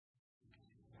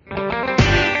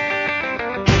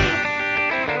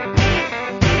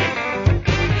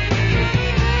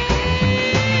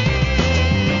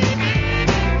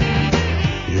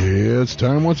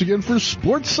time once again for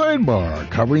Sports Sidebar,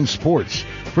 covering sports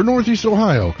for Northeast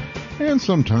Ohio, and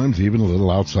sometimes even a little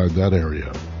outside that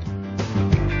area.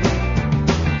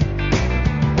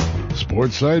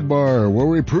 Sports Sidebar, where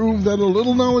we prove that a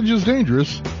little knowledge is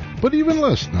dangerous, but even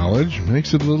less knowledge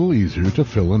makes it a little easier to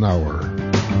fill an hour.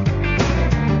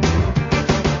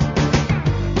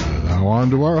 And now on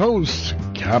to our hosts,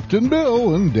 Captain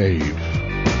Bill and Dave.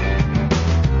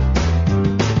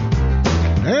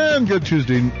 And good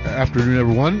Tuesday afternoon,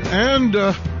 everyone. And,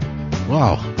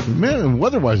 wow, man,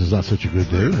 weather-wise it's not such a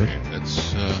good day.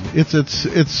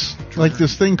 It's like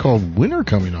this thing called winter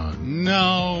coming on.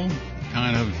 No,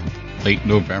 kind of late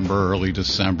November, early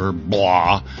December,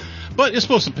 blah. But it's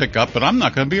supposed to pick up, but I'm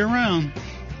not going to be around.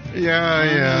 I'm going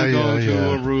to go to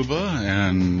Aruba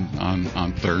and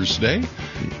on Thursday.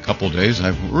 A couple of days. I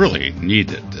really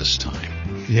need it this time.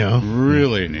 Yeah.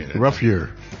 Really need it. Rough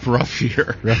year. Well,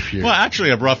 actually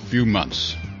a rough few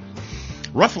months.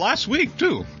 Rough last week,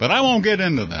 too, but I won't get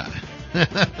into that.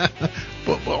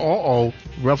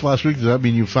 Rough last week, does that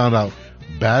mean you found out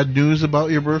bad news about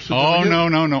your birth certificate? Oh,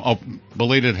 no. Oh,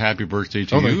 belated happy birthday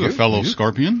to you, a fellow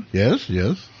Scorpion. Yes.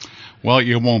 Well,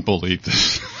 you won't believe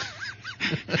this.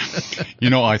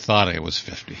 I thought I was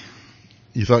 50.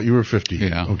 You thought you were 50?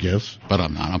 Yeah. Oh, yes. But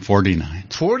I'm not. I'm 49.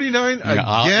 49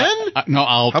 again?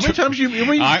 How many times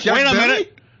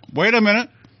Wait a minute.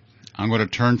 I'm going to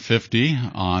turn 50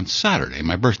 on Saturday,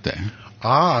 my birthday.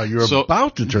 You're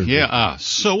about to turn 50. Yeah.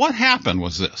 So what happened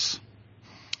was this.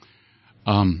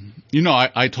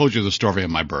 I told you the story of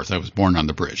my birth. I was born on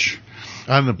the bridge.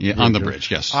 On the bridge,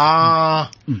 yes.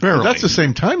 Barely. That's the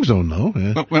same time zone, though.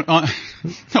 Yeah.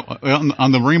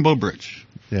 On the Rainbow Bridge.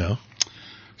 Yeah.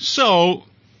 So,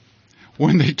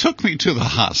 when they took me to the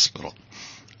hospital,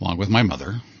 along with my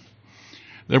mother,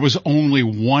 there was only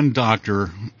one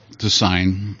doctor to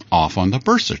sign off on the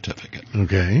birth certificate.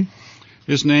 Okay.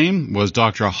 His name was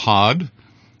Dr. How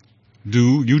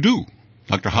Do You Do.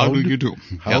 Dr. How Do You Do.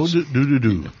 How do you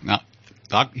do? Now,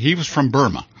 he was from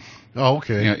Burma. Oh,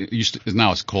 okay.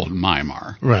 Now it's called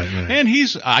Myanmar. Right. And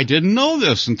I didn't know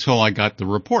this until I got the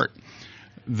report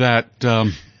that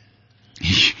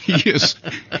he is.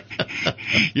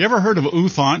 You ever heard of U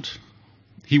Thant?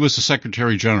 He was the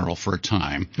Secretary General for a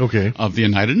time. Okay. Of the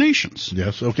United Nations.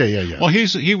 Yes. Okay. Yeah. Well, he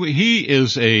is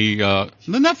the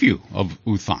nephew of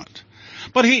U Thant.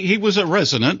 But he was a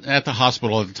resident at the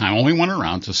hospital at the time, only went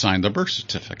around to sign the birth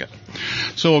certificate.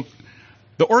 So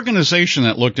the organization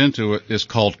that looked into it is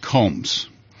called COMS,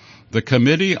 the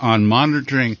Committee on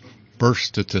Monitoring Birth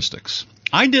Statistics.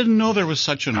 I didn't know there was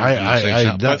such an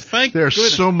organization. There are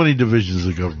so many divisions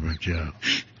of government, yeah.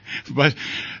 But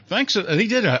he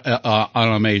did an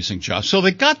amazing job. So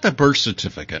they got the birth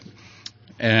certificate,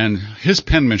 and his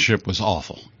penmanship was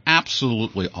awful,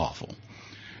 absolutely awful.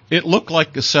 It looked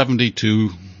like a 72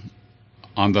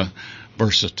 on the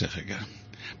birth certificate.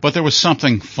 But there was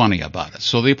something funny about it.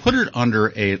 So they put it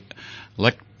under a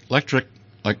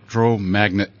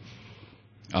electromagnet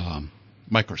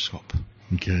microscope.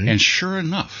 Okay. And sure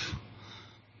enough,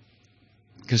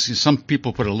 because some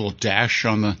people put a little dash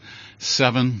on the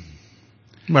 7.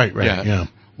 Right, yeah.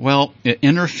 Well, it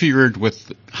interfered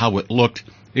with how it looked.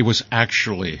 It was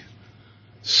actually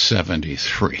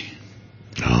 73.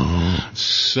 Oh.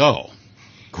 So,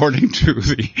 according to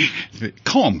the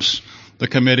COMS, the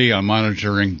Committee on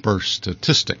Monitoring Birth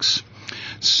Statistics.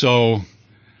 So,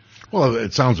 well,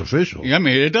 it sounds official. I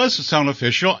mean, it does sound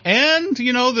official. And,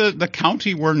 the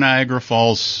county where Niagara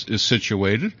Falls is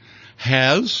situated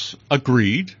has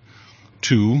agreed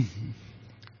to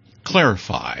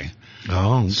clarify.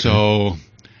 Oh, okay. So,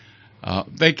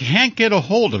 they can't get a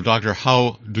hold of Dr.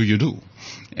 How Do You Do.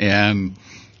 And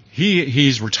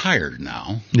he's retired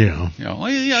now. Yeah.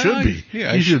 Should be.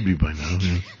 Yeah, he should be by now.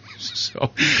 Yeah.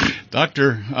 So,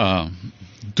 Dr.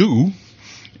 Do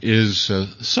is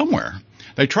somewhere.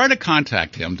 They try to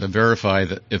contact him to verify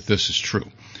that if this is true.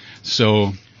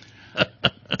 So,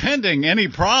 pending any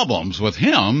problems with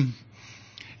him,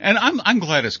 and I'm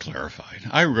glad it's clarified.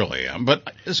 I really am.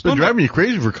 But it's been driving you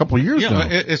crazy for a couple of years now.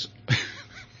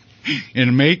 And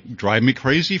it may drive me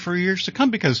crazy for years to come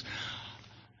because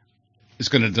it's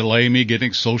going to delay me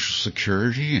getting Social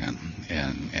Security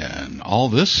and all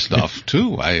this stuff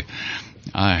too.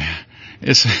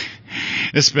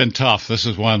 It's been tough. This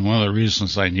is one of the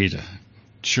reasons I need to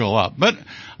chill up. But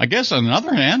I guess on the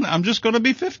other hand, I'm just going to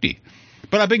be 50.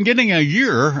 But I've been getting a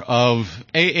year of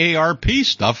AARP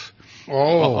stuff. You're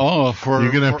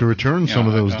going to have to return some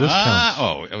of those discounts.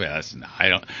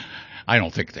 I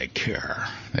don't think they care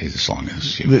as long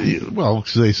as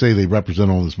because they say they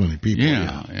represent all this many people.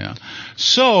 Yeah.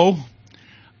 So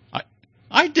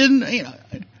I didn't.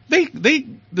 They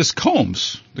this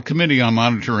Combs, the Committee on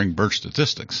Monitoring Birth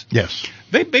Statistics, Yes.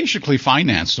 they basically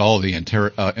financed all the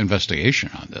investigation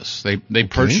on this. They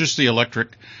purchased the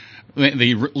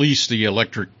they released the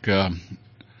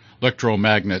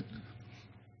electromagnet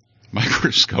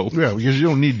microscope. Yeah, because you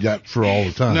don't need that for all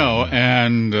the time. No,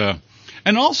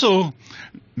 and also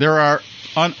there are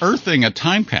unearthing a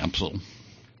time capsule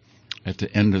at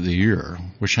the end of the year,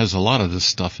 which has a lot of this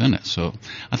stuff in it. So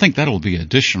I think that'll be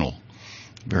additional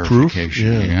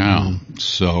verification. Proof? Yeah.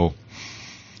 So,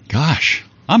 gosh,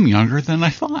 I'm younger than I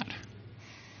thought.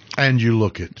 And you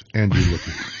look it.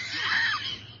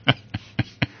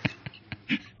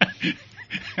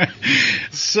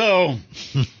 So,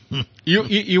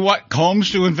 you want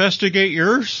Combs to investigate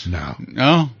yours? No.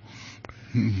 No?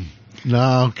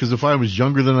 No, because if I was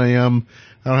younger than I am,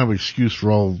 I don't have an excuse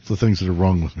for all the things that are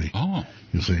wrong with me. Oh.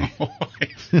 You see.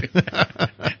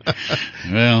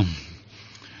 Well,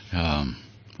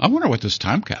 I wonder what this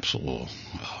time capsule will...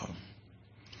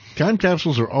 Time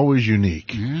capsules are always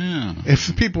unique. Yeah.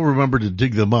 If people remember to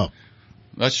dig them up.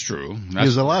 That's true.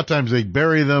 Because a lot of times they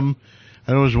bury them.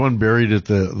 I know there was one buried at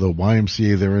the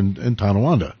YMCA there in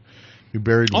Tonawanda. We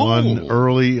buried one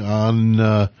early on,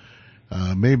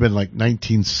 may have been like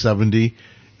 1970,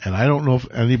 and I don't know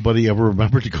if anybody ever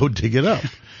remembered to go dig it up.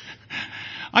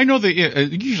 I know that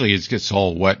usually it gets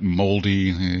all wet and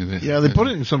moldy. Yeah, they put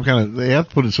it in they have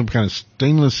to put it in some kind of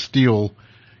stainless steel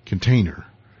container,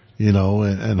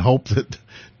 and hope that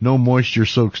no moisture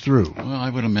soaks through. Well, I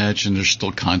would imagine there's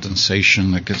still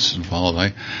condensation that gets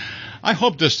involved. I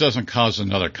hope this doesn't cause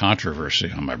another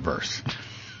controversy on my birth.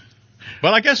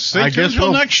 But I guess stay tuned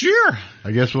until next year.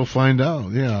 I guess we'll find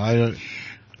out. Yeah,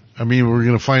 I mean, we're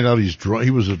going to find out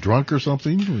he was a drunk or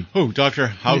something. Who, Doctor?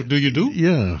 How do you do?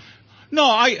 Yeah. No,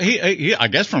 I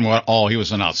guess from he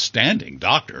was an outstanding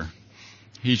doctor.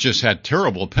 He just had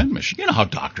terrible penmanship. You know how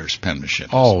doctors' penmanship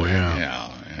is. Oh, yeah.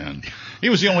 Yeah, and he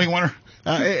was the only one.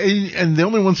 And the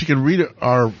only ones who can read it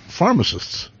are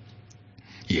pharmacists.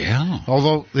 Yeah.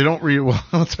 Although they don't read it well.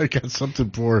 I got something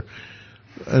for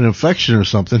an infection or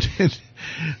something.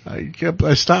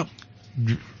 I stopped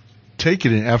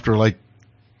taking it after I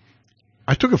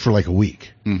took it for a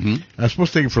week. Mm-hmm. I was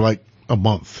supposed to take it for a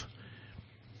month.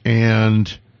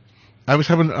 And I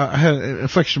had an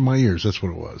infection in my ears. That's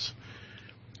what it was.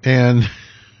 And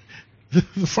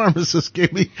the pharmacist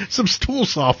gave me some stool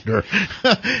softener,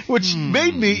 which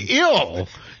made me ill,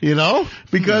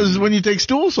 because when you take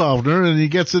stool softener and it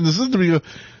gets in the system, you go,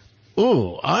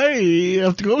 oh, I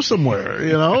have to go somewhere,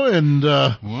 and,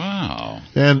 wow.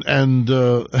 And,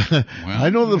 well, I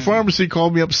know the pharmacy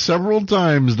called me up several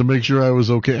times to make sure I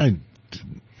was okay.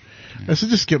 I said,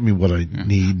 just get me what I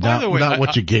need, not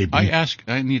what you gave me.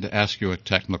 I need to ask you a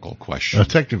technical question. A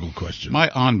technical question. My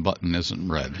on button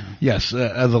isn't red. Yes,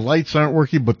 the lights aren't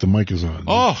working, but the mic is on.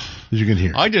 Oh, as you can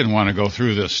hear. I didn't want to go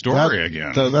through this story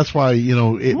again. That's why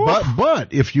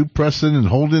but if you press in and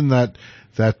hold in that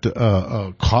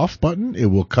cough button, it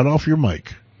will cut off your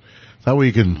mic. That way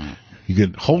you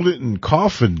can hold it and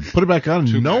cough and put it back on.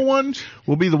 And no one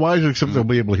will be the wiser except they'll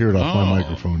be able to hear it off my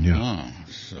microphone. Yeah.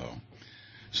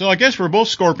 So I guess we're both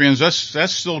scorpions.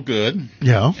 That's still good.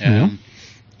 Yeah.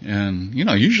 And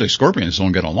usually scorpions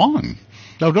don't get along.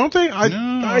 No, don't they?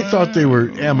 I thought they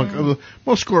were amicable.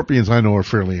 Most scorpions I know are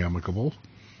fairly amicable.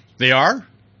 They are?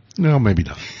 No, maybe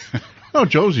not. No,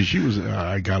 Josie,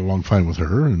 I got along fine with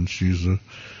her, and she's no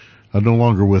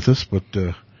longer with us, but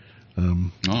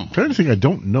I'm trying to think. I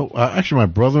don't know. Actually, my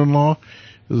brother-in-law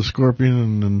is a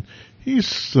scorpion, and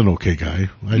he's an okay guy.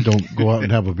 I don't go out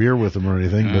and have a beer with him or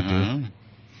anything, but...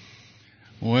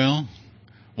 Well,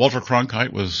 Walter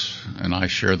Cronkite and I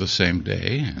share the same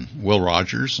day, and Will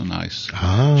Rogers and I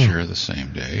share the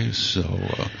same day. So,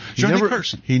 Johnny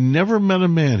Carson. He never met a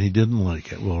man he didn't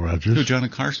like at Will Rogers. Who, Johnny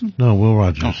Carson? No, Will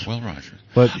Rogers. Oh, Will Rogers.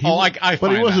 But he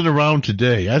wasn't around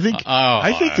today. I think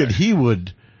that he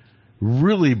would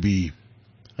really be.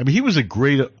 I mean, he was the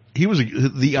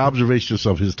observationist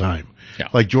of his time,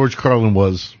 like George Carlin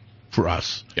was for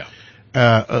us. Yeah.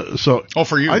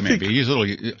 For you, maybe.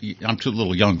 I'm too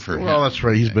little young for him. Well, that's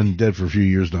right. He's been dead for a few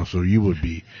years now, so you would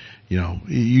be,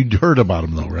 you'd heard about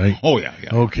him though, right? Oh, yeah.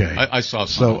 Okay. I saw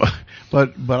some. So,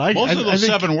 but most of those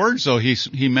 7 words, though,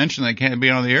 he mentioned they can't be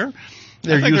on the air.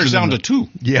 I think they're down to 2.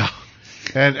 Yeah.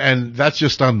 And that's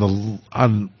just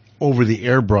on over the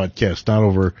air broadcast, not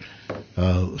over,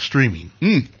 streaming.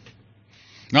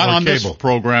 Not on cable. This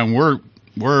program.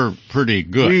 We're pretty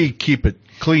good. We keep it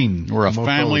clean. We're a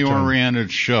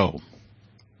family-oriented show,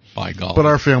 by golly. But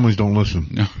our families don't listen.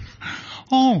 No.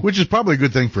 Oh. Which is probably a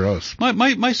good thing for us.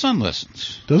 My son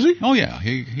listens. Does he? Oh, yeah.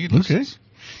 He listens.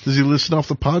 Okay. Does he listen off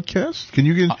the podcast? Can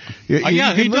you get... he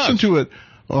can listen to it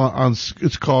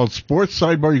it's called Sports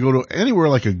Sidebar. You go to anywhere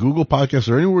like a Google Podcast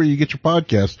or anywhere you get your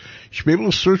podcast. You should be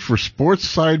able to search for Sports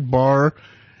Sidebar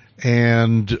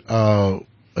and hit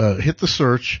the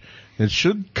search. It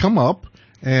should come up,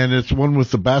 and it's one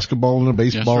with the basketball and the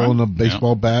baseball right. and the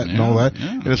baseball bat and all that.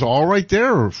 Yeah. And it's all right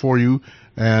there for you.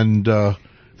 And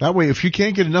that way, if you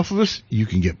can't get enough of us, you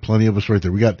can get plenty of us right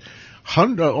there. We got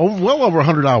well over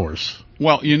 100 hours.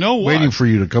 Well, you know what? Waiting for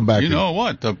you to come back. You know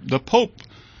what? The Pope,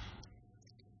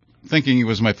 thinking it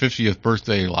was my 50th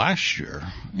birthday last year,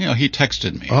 he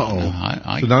texted me.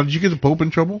 So now did you get the Pope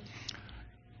in trouble?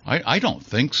 I don't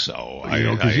think so.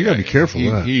 Because you got to be careful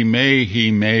of that.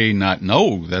 He may not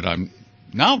know that I'm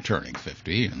now turning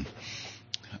 50,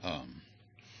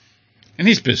 and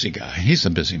he's a busy guy. He's a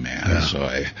busy man, so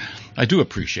I do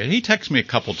appreciate it. He texts me a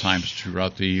couple times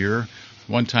throughout the year.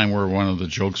 One time where one of the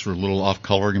jokes were a little off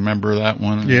color. Remember that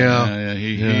one?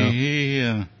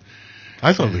 Yeah.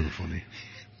 I thought they were funny.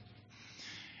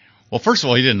 Well, first of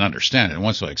all, he didn't understand it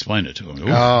once I explained it to him.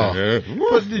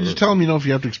 But did you tell him, if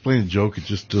you have to explain a joke, it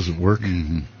just doesn't work?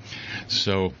 Mm-hmm.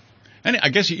 So, and I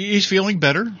guess he's feeling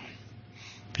better.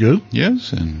 Good.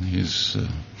 Yes, and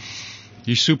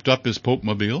he souped up his Pope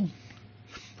mobile.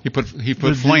 He put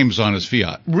flames on his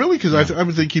Fiat. Really? Because I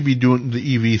would think he'd be doing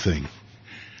the EV thing.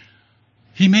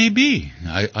 He may be.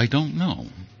 I don't know.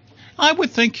 I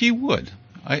would think he would.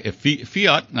 If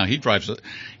Fiat, now he drives it.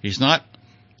 He's not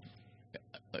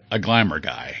a glamour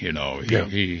guy,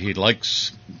 He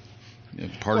likes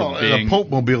part of being. A Pope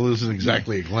mobile isn't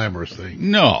exactly a glamorous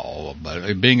thing. No,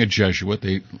 but being a Jesuit,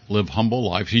 they live humble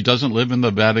lives. He doesn't live in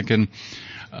the Vatican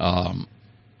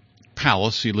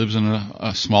palace. He lives in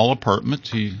a small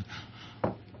apartment.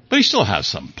 But he still has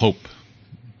some Pope,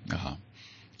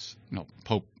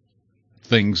 Pope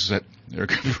things that are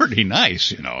pretty nice.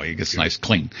 He gets nice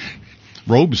clean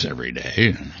robes every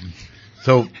day.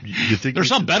 So you think there's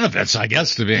some benefits, I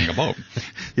guess, to being a Pope.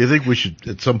 You think we should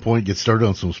at some point get started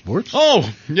on some sports?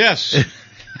 Oh, yes.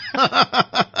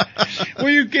 Well,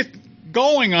 you get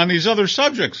going on these other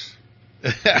subjects.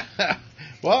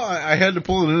 Well, I had to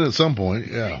pull it in at some point,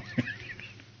 yeah.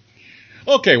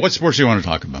 Okay, what sports do you want to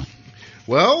talk about?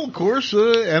 Well, of course,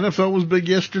 NFL was big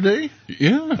yesterday.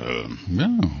 Yeah,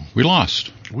 we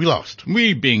lost.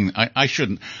 We being,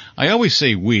 I always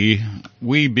say we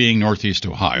being Northeast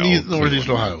Ohio. Northeast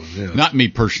Ohio, yeah. Not me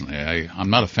personally. I'm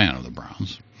not a fan of the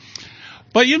Browns.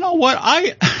 But you know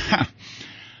what?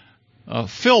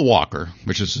 Phil Walker,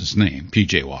 which is his name,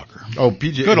 P.J. Walker. Oh,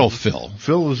 P.J. Good old Phil.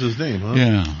 Phil was his name, huh?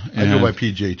 Yeah. I go by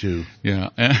P.J. too. Yeah.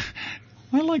 I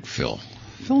like Phil.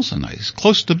 Phil's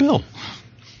close to Bill.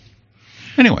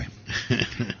 Anyway.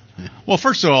 Well,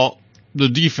 first of all, the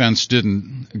defense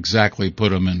didn't exactly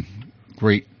put him in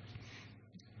great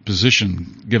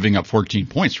position, giving up 14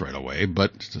 points right away,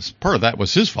 but part of that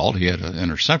was his fault. He had an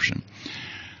interception.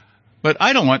 But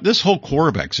this whole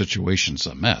quarterback situation's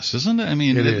a mess, isn't it? I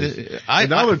mean, it is.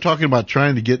 Now they're talking about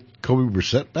trying to get Kobe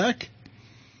Brissett back.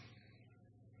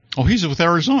 Oh, he's with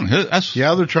Arizona.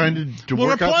 They're trying to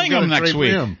work out. They're playing him next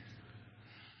week.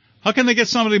 How can they get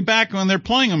somebody back when they're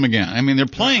playing him again? I mean, they're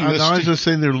playing this. I was just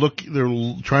saying they're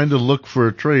trying to look for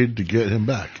a trade to get him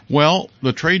back. Well,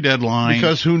 the trade deadline.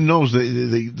 Because who knows?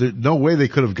 They no way they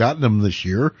could have gotten him this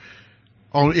year.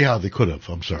 Oh, yeah, they could have.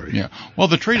 I'm sorry. Yeah. Well,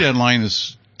 the trade deadline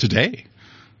is today.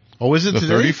 Oh, is it the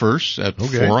today? 31st at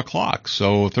 4:00.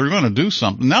 So if they're going to do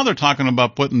something, now they're talking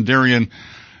about putting Darian,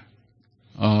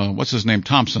 what's his name,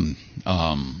 Thompson,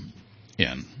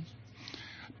 in,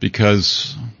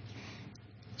 because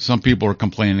some people are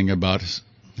complaining about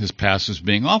his passes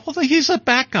being awful. He's a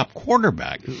backup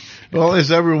quarterback. Well,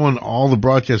 as all the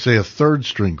broadcasts say, a third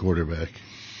string quarterback.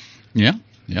 Yeah.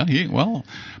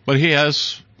 But he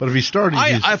has. But if he started,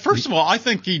 first of all, I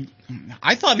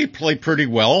thought he played pretty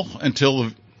well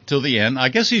until the end. I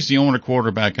guess he's the only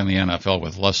quarterback in the NFL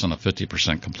with less than a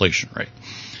 50% completion rate.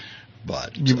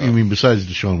 But you mean besides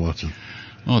DeShaun Watson?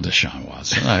 Oh, DeShaun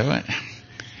Watson.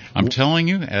 I'm telling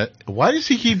you. Why does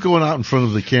he keep going out in front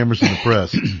of the cameras and the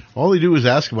press? All they do is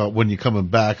ask about when you're coming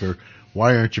back or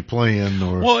why aren't you playing?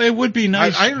 Or well, it would be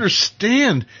nice. I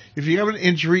understand if you have an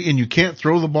injury and you can't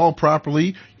throw the ball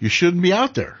properly, you shouldn't be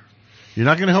out there. You're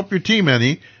not going to help your team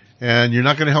any, and you're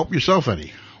not going to help yourself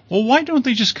any. Well, why don't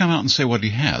they just come out and say what he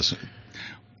has?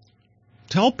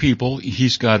 Tell people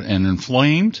he's got an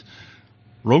inflamed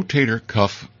rotator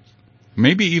cuff,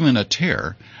 maybe even a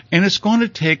tear, and it's going to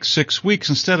take 6 weeks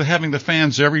instead of having the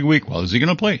fans every week. Well, is he going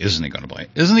to play? Isn't he going to play?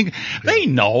 Isn't he? They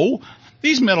know.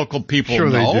 These medical people know.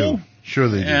 They do. Sure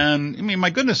they do. And, I mean, my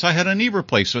goodness, I had a knee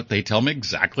replacement. They tell me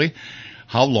exactly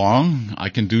how long I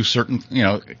can do certain,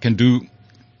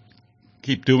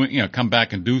 keep doing, come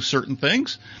back and do certain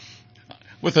things.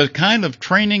 with the kind of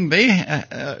training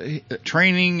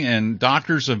training and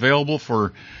doctors available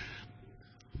for,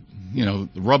 the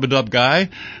rub-a-dub guy,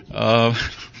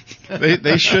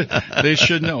 they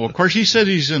should know. Of course, he said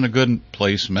he's in a good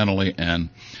place mentally, and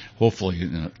hopefully,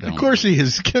 of course he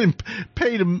is getting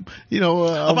paid him, a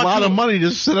lot of money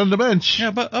to sit on the bench. Yeah,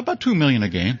 about $2 million a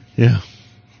game. Yeah.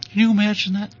 Can you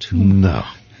imagine that? No.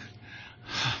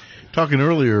 Talking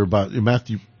earlier about Matt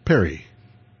Perry.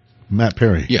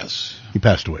 Yes. He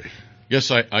passed away.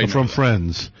 Yes, I know from that.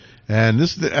 Friends. And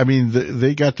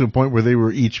they got to a point where they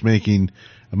were each making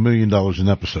 $1 million an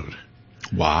episode.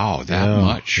 Wow, that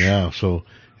much. Yeah, so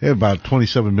they had about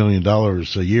 $27 million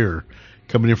a year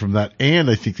coming in from that. And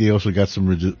I think they also got some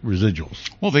residuals.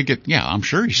 Well, I'm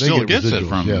sure he still gets it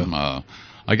from,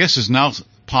 I guess is now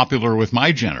popular with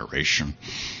my generation.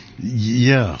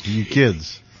 Yeah, you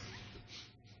kids.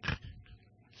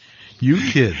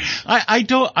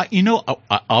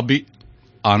 I'll be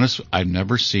honest, I've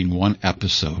never seen one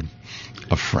episode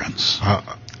of Friends.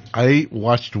 I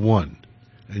watched one.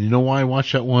 And you know why I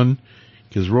watched that one?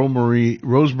 Because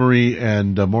Rosemary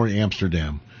and Maury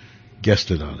Amsterdam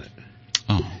guested on it.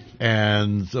 Oh.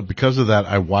 And because of that,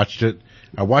 I watched it.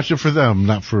 I watched it for them,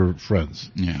 not for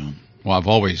Friends. Yeah. Well, I've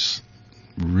always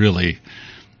really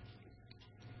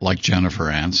liked Jennifer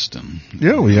Aniston.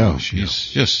 Yeah.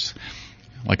 She's just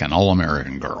like an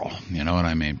all-American girl. You know what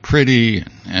I mean? Pretty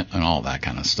and all that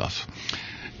kind of stuff.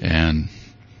 And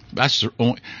that's the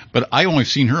only, but I only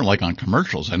seen her like on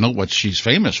commercials. I know what she's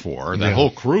famous for, that whole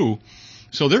crew.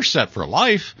 So they're set for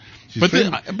life. She's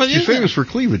famous for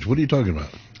cleavage. What are you talking about?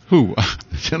 Who?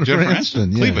 Jennifer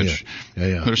Aniston. Cleavage.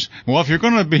 Yeah. Well, if you're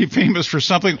going to be famous for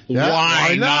something,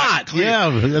 why not? Yeah,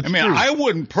 that's true. I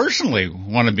wouldn't personally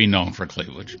want to be known for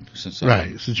cleavage. Since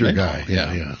you're a guy.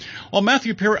 Yeah. Well,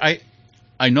 Matthew Perry,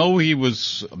 I know he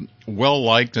was well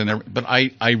liked, but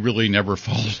I really never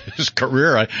followed his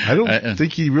career. I don't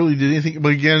think he really did anything.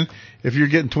 But again, if you're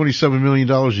getting $27 million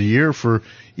a year for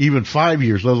even 5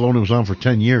 years, let alone it was on for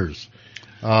 10 years.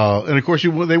 And of course,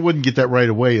 they wouldn't get that right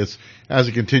away. It's as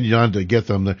it continued on to get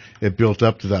them, it built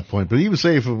up to that point. But even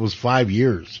say if it was 5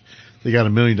 years, they got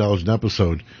 $1 million an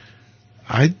episode.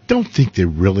 I don't think they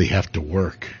really have to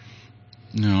work.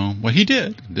 No, well, he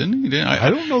did, didn't he? I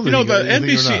don't know. That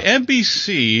the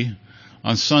NBC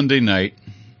on Sunday night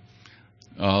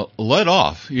led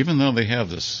off, even though they have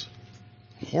this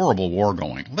horrible war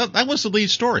going. That was the lead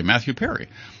story, Matthew Perry,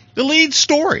 the lead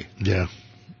story. Yeah.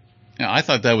 Now, I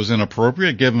thought that was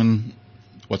inappropriate given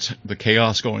what's the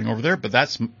chaos going over there, but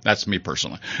that's me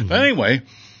personally. Mm-hmm. But anyway,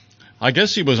 I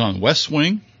guess he was on West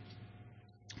Wing,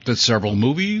 did several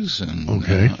movies and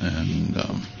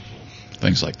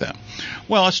things like that.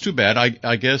 Well, it's too bad.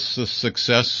 I guess the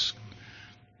success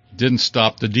didn't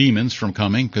stop the demons from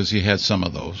coming because he had some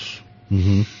of those.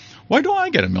 Mm-hmm. Why do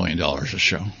I get $1 million a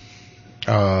show?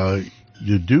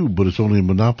 You do, but it's only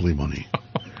Monopoly money.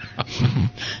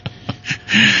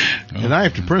 And I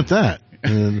have to print that.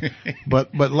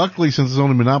 But luckily, since it's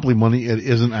only Monopoly money, it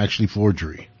isn't actually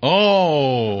forgery. Oh,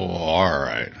 all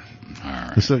right.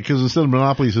 Because instead of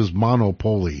Monopoly, it says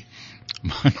Monopoly.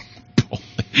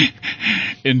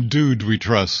 In Dude We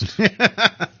Trust.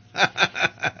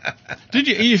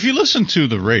 If you listen to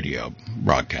the radio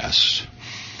broadcasts,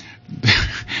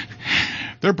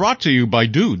 they're brought to you by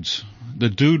Dudes. The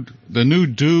new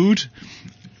Dude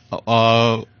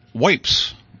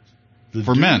wipes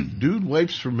for men. Dude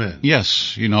wipes for men.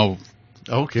 Yes,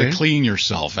 okay, to clean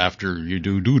yourself after you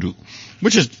do doo-doo,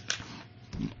 which is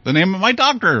the name of my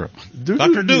doctor,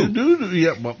 Dr. Dude.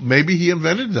 Yeah, well, maybe he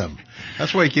invented them.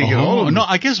 That's why he can't get hold of them. No,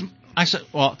 I guess I said,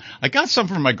 well, I got some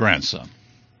from my grandson.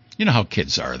 You know how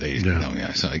kids are.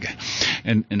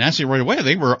 And Nancy right away,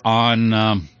 they were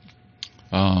on,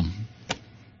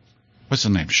 what's the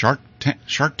name? Shark Tank?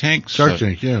 Shark Tank,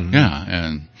 yeah. Yeah,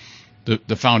 and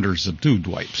the founders of Dude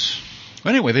Wipes.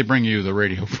 Anyway, they bring you the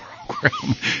radio program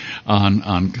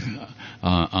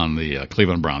on the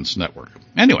Cleveland Browns network.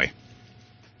 Anyway.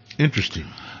 Interesting.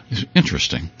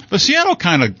 But Seattle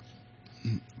kind of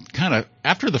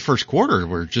after the first quarter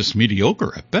were just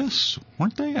mediocre at best,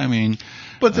 weren't they? I mean,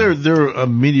 but they're a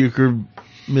mediocre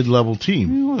mid-level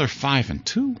team. Well, they're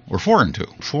 5-2 or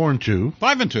 4-2. 4-2.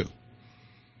 5-2.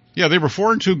 Yeah, they were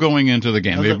 4-2 going into the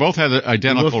game. They both had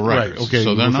identical records. Right, okay,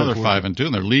 so they're another 5-2,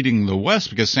 and they're leading the West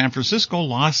because San Francisco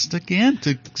lost again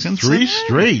to Cincinnati. 3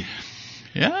 straight.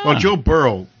 Yeah. Well, Joe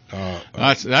Burrow,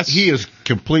 he is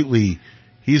completely.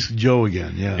 He's Joe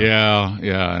again, yeah.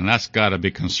 Yeah, and that's got to be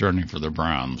concerning for the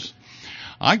Browns.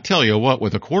 I tell you what,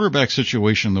 with the quarterback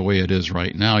situation the way it is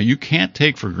right now, you can't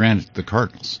take for granted the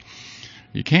Cardinals.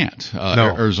 You can't.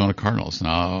 No. Arizona Cardinals.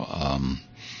 Now,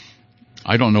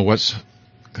 I don't know what's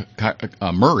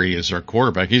Murray is their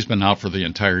quarterback. He's been out for the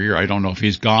entire year. I don't know if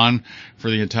he's gone for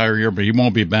the entire year, but he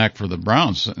won't be back for the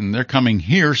Browns. And they're coming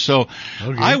here, so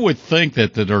okay. I would think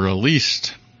that there are at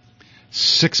least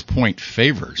 6-point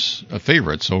favorites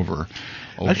over.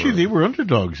 Actually, they were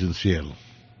underdogs in Seattle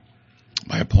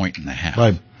by 1.5 points.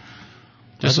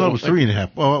 I thought it was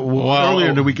 3.5. Well, earlier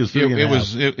in the week it was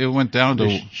 3.5. It went down to.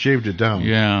 They shaved it down.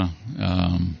 Yeah.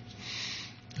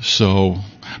 So,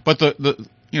 but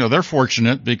they're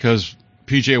fortunate because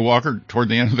P.J. Walker, toward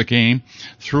the end of the game,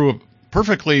 threw a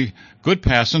perfectly good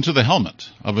pass into the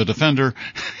helmet of a defender.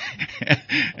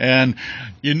 And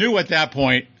you knew at that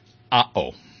point,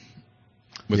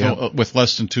 with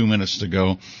less than 2 minutes to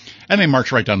go. And they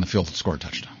marched right down the field and scored a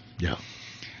touchdown. Yeah.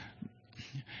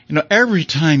 Every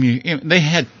time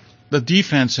the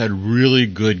defense had really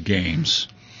good games.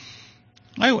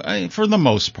 For the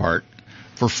most part,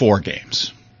 for 4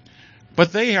 games.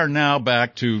 But they are now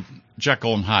back to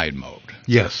Jekyll and Hyde mode.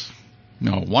 Yes.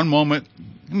 One moment.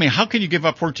 How can you give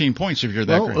up 14 points if you're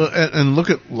that great? And look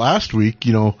at last week.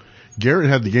 Garrett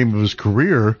had the game of his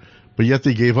career, but yet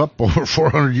they gave up over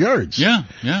 400 yards. Yeah.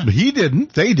 But he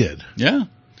didn't. They did. Yeah.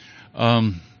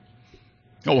 They're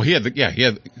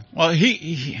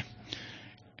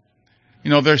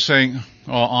saying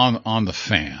on the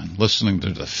fan, listening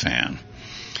to the fan.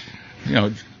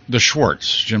 Jim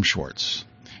Schwartz.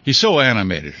 He's so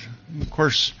animated, of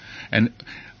course,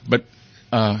 but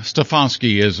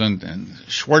Stefanski isn't, and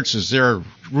Schwartz is there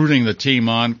rooting the team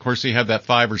on. Of course, he had that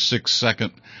 5 or 6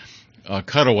 second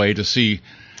cutaway to see,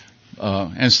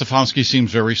 and Stefanski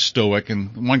seems very stoic.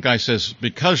 And one guy says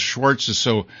because Schwartz is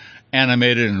so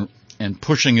animated and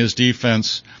pushing his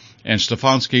defense, and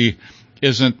Stefanski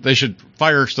isn't, they should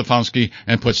fire Stefanski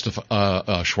and put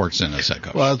Schwartz in as head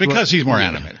coach because he's more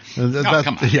animated.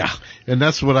 Come on. Yeah, and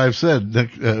that's what I've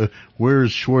said. Where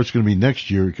is Schwartz going to be next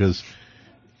year? Because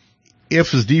if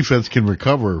his defense can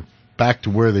recover back to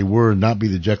where they were and not be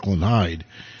the Jekyll and Hyde,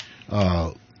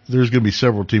 there's going to be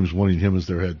several teams wanting him as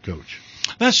their head coach.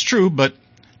 That's true, but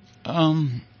I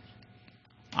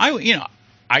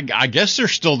guess they're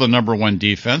still the number one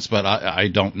defense, but I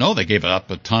don't know. They gave up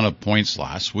a ton of points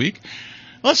last week.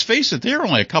 Let's face it, they're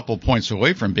only a couple points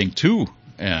away from being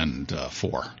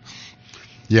 2-4.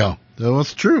 Yeah,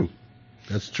 that's true.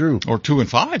 That's true. Or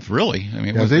 2-5, really.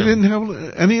 They didn't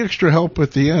have any extra help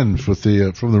at the end from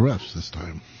the refs this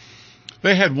time.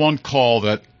 They had one call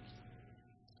that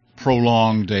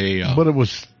prolonged but it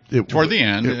was toward the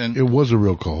end. It was a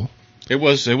real call. It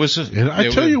was. And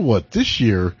I tell you what, this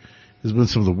year has been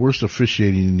some of the worst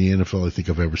officiating in the NFL I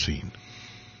think I've ever seen.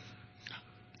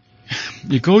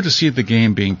 You go to see the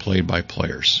game being played by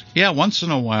players. Yeah, once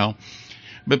in a while,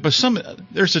 but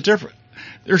there's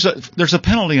a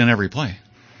penalty on every play.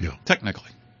 Yeah. Technically.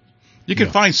 You can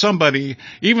find somebody,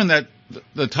 even that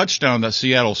the touchdown that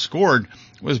Seattle scored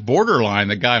was borderline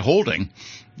the guy holding,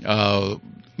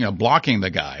 blocking the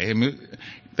guy.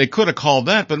 They could have called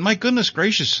that, but my goodness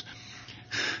gracious,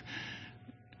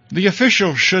 the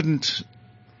official shouldn't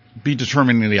be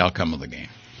determining the outcome of the game.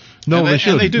 No, they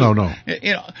shouldn't. They do. No.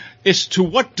 It's to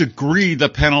what degree the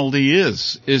penalty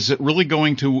is. Is it really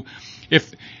going to,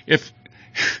 if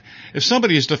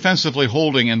somebody is defensively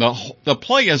holding and the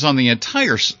play is on the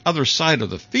entire other side of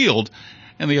the field,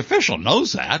 and the official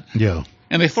knows that,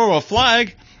 and they throw a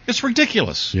flag, it's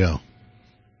ridiculous. Yeah.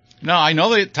 Now I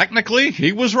know that technically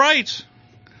he was right,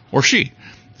 or she.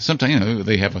 Sometimes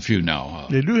they have a few now.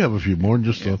 They do have a few more than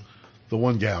just the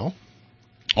one gal.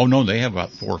 Oh no, they have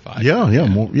about 4 or 5.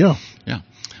 Yeah.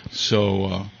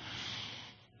 So,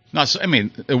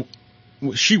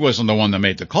 she wasn't the one that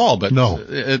made the call, but no.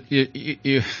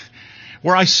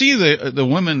 Where I see the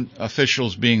women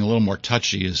officials being a little more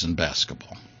touchy is in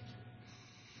basketball.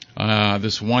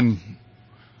 This one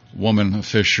woman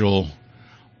official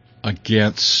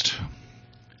against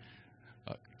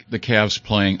the Cavs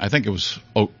playing, I think it was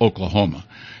Oklahoma.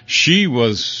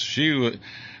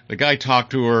 The guy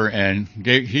talked to her and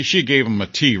she gave him a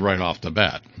T right off the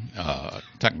bat,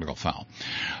 technical foul.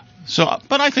 So,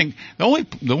 but I think the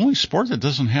only sport that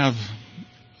doesn't have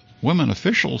women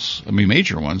officials,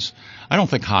 major ones, I don't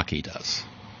think hockey does.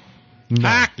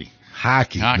 No.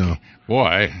 Hockey. No.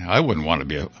 Boy, I wouldn't want to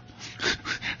be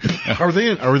Are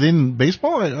they in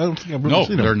baseball? I don't think I've really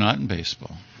seen them. No, they're not in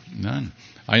baseball. None.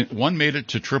 One made it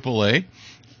to AAA,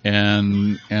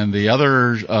 and the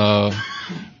other,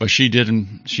 but she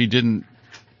didn't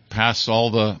pass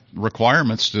all the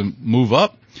requirements to move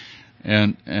up,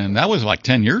 and that was like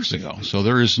 10 years ago. So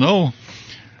there is no,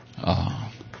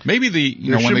 maybe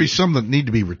there should be some that need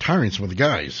to be retiring some of the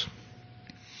guys.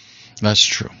 That's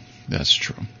true.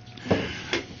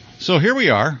 So here we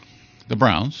are, the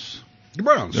Browns, The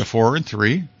Browns. They're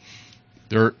 4-3.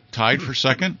 They're tied for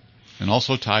second and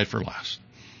also tied for last.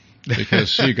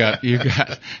 Because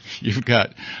you've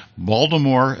got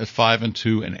Baltimore at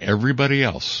 5-2 and everybody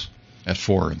else at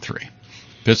 4-3.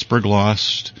 Pittsburgh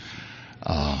lost.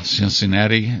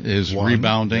 Cincinnati is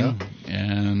rebounding,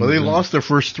 and they lost their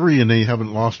first three, and they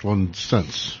haven't lost one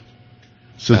since.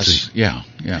 Yeah.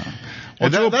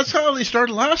 And that's how they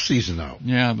started last season, though.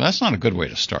 Yeah, that's not a good way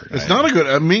to start. It's not a good.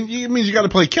 I mean, it means you got to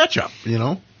play catch up,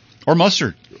 or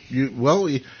mustard.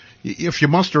 If you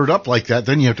muster it up like that,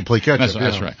 then you have to play catch up.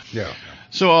 That's right. Yeah.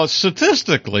 So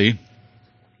statistically,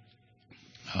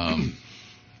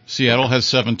 Seattle has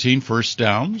 17 first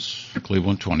downs.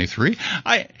 Cleveland 23.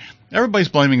 Everybody's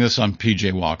blaming this on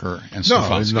P.J. Walker and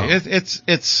Stefanski. No.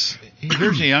 It's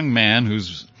here's a young man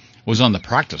was on the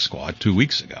practice squad 2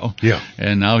 weeks ago. Yeah.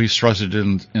 And now he's thrusted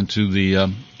into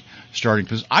the starting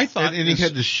position. I thought, and he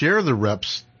had to share the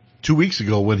reps 2 weeks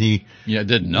ago when he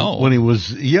didn't know when he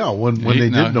was when they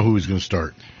didn't know who was going to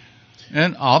start.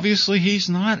 And obviously he's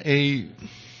not a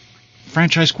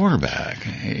franchise quarterback.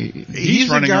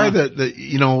 He's a guy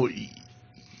that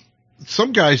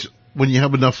some guys, when you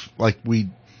have enough like we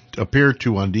appear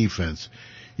to on defense,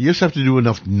 you just have to do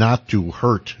enough not to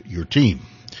hurt your team,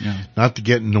 not to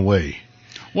get in the way.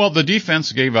 Well, the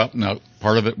defense gave up. Now,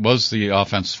 part of it was the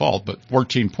offense's fault, but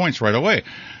 14 points right away.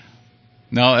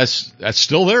 Now, that's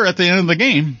still there at the end of the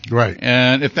game. Right.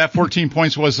 And if that 14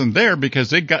 points wasn't there because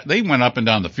they went up and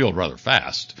down the field rather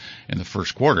fast in the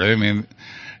first quarter. I mean,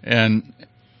 and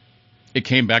it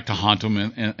came back to haunt him,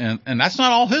 and that's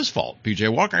not all his fault, P.J.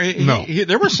 Walker.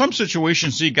 There were some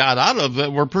situations he got out of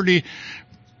that were pretty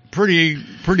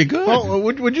good. Well,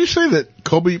 would you say that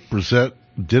Kobe Brissett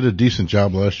did a decent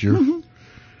job last year? Mm-hmm.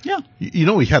 Yeah. He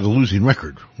had a losing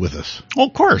record with us. Well,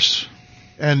 of course.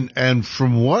 And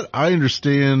from what I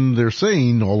understand, they're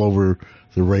saying all over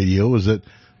the radio is that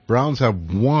Browns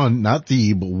have one of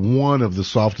the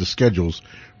softest schedules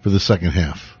for the second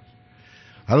half.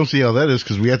 I don't see how that is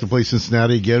because we have to play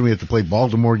Cincinnati again, we have to play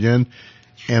Baltimore again,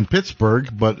 and Pittsburgh.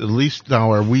 But at least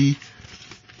now, are we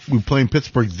playing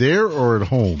Pittsburgh there or at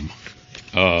home?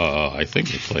 I think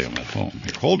they play them at home.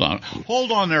 Here, hold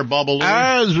on there, Baba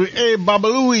Louie. Hey, Baba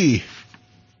Louie.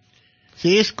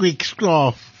 See, quick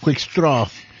straw.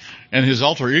 And his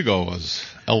alter ego was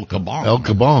El Kabong. El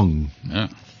Kabong. Yeah.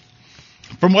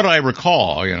 From what I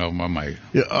recall, my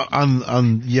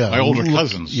older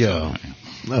cousins. Yeah.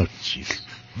 Oh, jeez.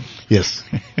 Yes.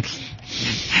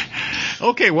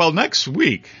 Okay, well, next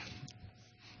week,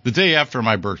 the day after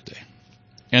my birthday,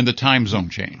 and the time zone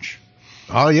change.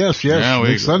 Oh, yes.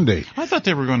 Next Sunday. I thought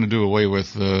they were going to do away with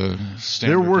standard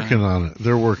They're working on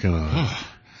it.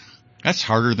 That's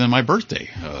harder than my birthday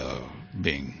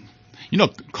being.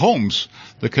 Combs,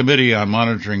 the Committee on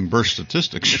Monitoring Birth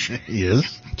Statistics,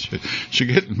 yes, should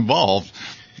get involved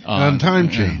on time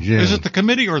change. Yeah. Is it the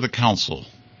committee or the council?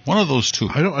 One of those two.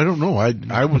 I don't know.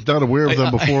 I was not aware of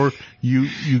them before you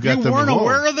got them involved. You weren't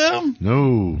aware of them?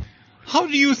 No. How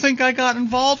do you think I got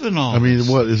involved in all this? I mean,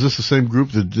 what, is this the same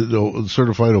group that did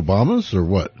certified Obamas or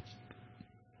what?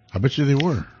 I bet you they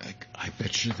were. I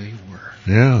bet you they were.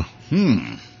 Yeah.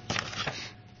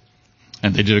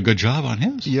 And they did a good job on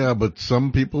his. Yeah, but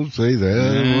some people say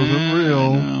that wasn't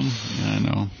real. I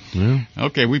know. Yeah.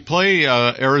 Okay, we play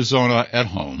Arizona at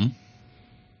home.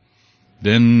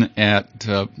 Then at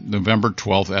November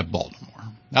 12th at Baltimore.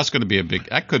 That's going to be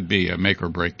that could be a make or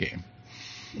break game.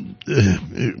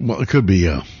 It could be,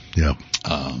 yeah.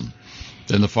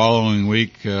 Then the following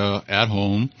week at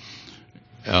home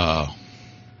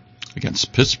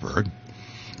against Pittsburgh.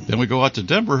 Then we go out to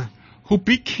Denver, who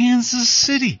beat Kansas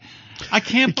City. I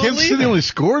can't believe Kansas City only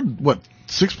scored,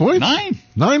 6 points? 9.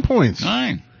 9 points.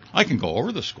 9. I can go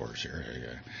over the scores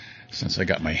here since I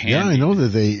got my hand. Yeah, I know that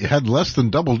they had less than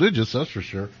double digits, that's for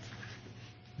sure.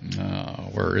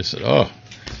 Where is it? Oh,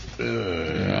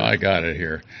 I got it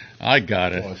here. I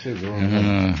got it. Oh, I saved the wrong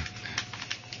one.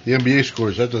 The NBA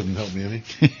scores, that doesn't help me any.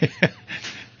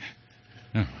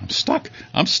 I'm stuck.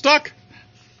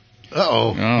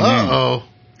 Uh-oh.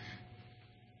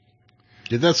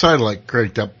 Get that satellite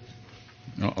cranked up.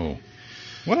 Uh-oh.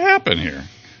 What happened here?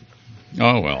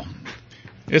 Oh, well.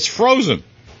 It's frozen.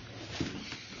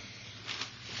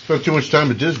 Spent too much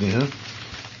time at Disney, huh?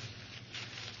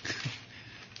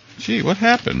 Gee, what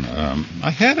happened? I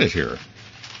had it here.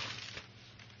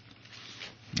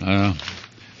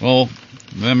 Well,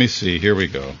 let me see. Here we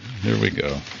go.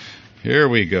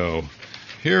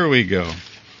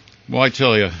 Well, I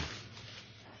tell you.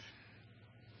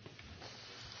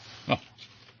 Oh.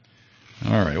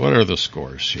 All right, what are the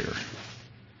scores here?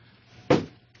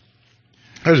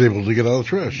 I was able to get out of the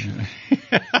trash.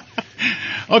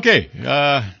 Okay.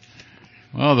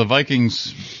 Well, the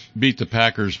Vikings beat the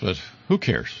Packers, but who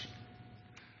cares?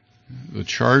 The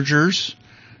Chargers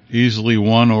easily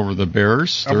won over the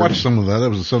Bears. I watched some of that. That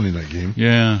was a Sunday night game.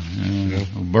 Yeah.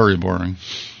 Very boring.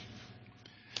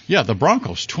 Yeah, the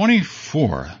Broncos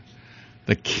 24.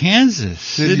 The Kansas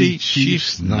City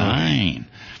Chiefs 9.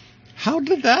 How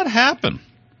did that happen?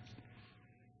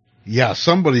 Yeah,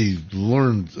 somebody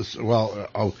learned. Well,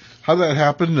 how did that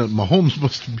happen? Mahomes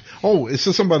must. It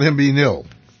says something about him being ill.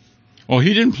 Oh,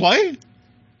 he didn't play?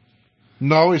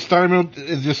 No, it's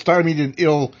just stymied and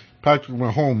ill Patrick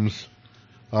Mahomes.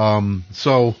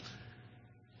 So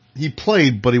he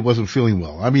played, but he wasn't feeling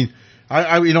well. I mean,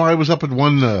 I was up at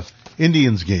one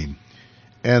Indians game,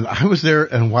 and I was there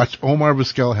and watched Omar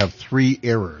Vizquel have 3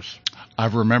 errors. I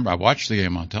remember. I watched the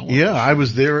game on television. Yeah, I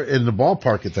was there in the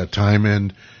ballpark at that time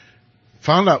and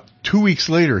found out 2 weeks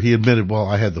later he admitted, well,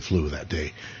 I had the flu that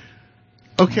day.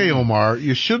 Okay, Omar,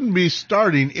 you shouldn't be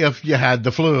starting if you had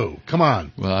the flu. Come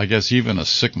on. Well, I guess even a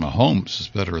sick Mahomes is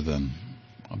better than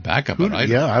a backup. I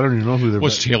don't even know who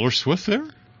was. Taylor Swift there?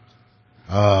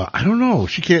 I don't know.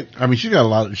 She can't. I mean, she's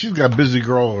got a busy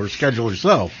girl or schedule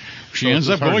herself. She ends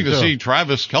up going to see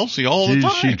Travis Kelce all the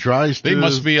time. She tries to. They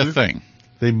must be a thing.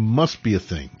 They must be a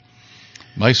thing.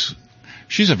 Nice.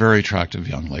 She's a very attractive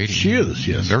young lady. She is,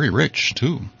 yes. Very rich,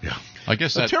 too. Yeah. I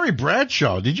guess that. Terry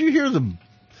Bradshaw, did you hear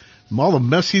all the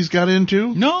mess he's got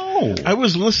into? No. I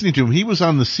was listening to him. He was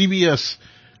on the CBS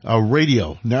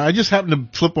radio. Now, I just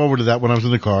happened to flip over to that when I was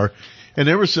in the car, and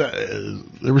there was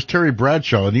Terry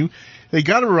Bradshaw, and they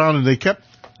got around and they kept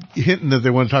hinting that they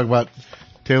want to talk about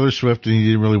Taylor Swift, and he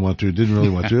didn't really want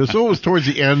to. So it was towards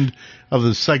the end of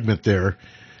the segment there,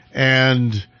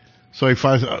 and so they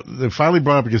finally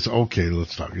brought up against, okay,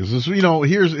 let's talk. This is,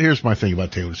 here's my thing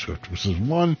about Taylor Swift, which is,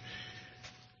 one,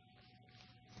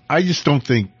 I just don't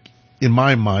think, in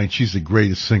my mind, she's the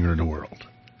greatest singer in the world.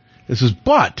 This is,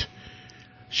 but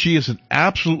she is an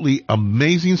absolutely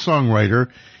amazing songwriter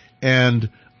and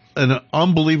an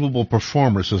unbelievable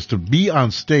performer. So to be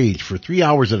on stage for 3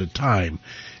 hours at a time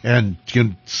and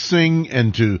can sing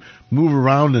and to move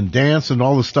around and dance and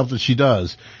all the stuff that she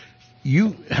does,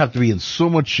 you have to be in so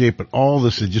much shape, and all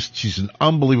this is just, she's an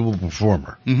unbelievable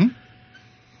performer. Mm-hmm.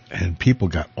 And people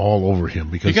got all over him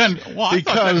because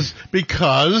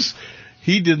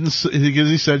he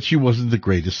said she wasn't the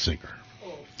greatest singer.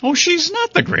 Oh, she's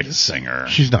not the greatest singer.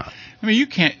 She's not. I mean, you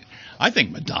can't. I think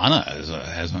Madonna has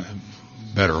a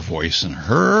better voice than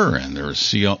her, and there's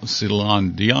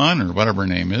Celine Dion or whatever her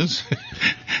name is.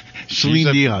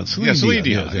 Celine Dion. Celine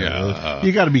Dion. Yeah.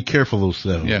 You got to be careful those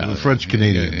the French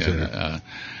Canadians.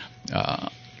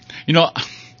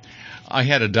 I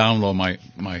had to download.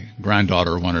 My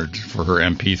granddaughter wanted for her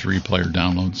MP3 player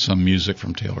download some music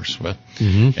from Taylor Swift,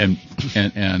 and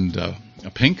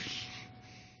Pink.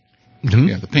 Mm-hmm.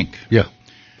 Yeah, the Pink. Yeah.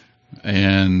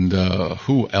 And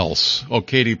who else? Oh,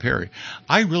 Katy Perry.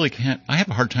 I really can't. I have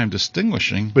a hard time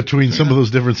distinguishing between some of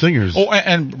those different singers. Oh,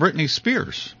 and Britney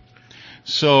Spears.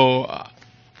 So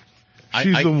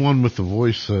she's the one with the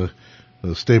voice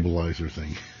stabilizer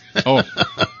thing. Oh.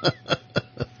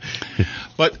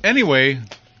 But anyway,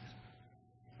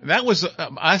 that was,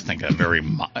 I think, a very.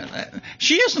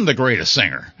 She isn't the greatest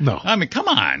singer. No. I mean, come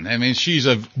on. I mean,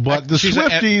 But the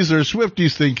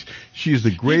Swifties think she's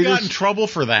the greatest. He got in trouble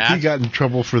for that. He got in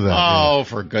trouble for that. Oh, yeah.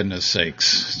 for goodness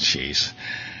sakes. Jeez.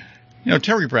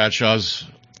 Terry Bradshaw's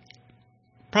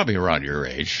probably around your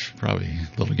age, probably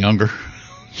a little younger.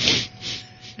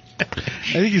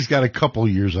 I think he's got a couple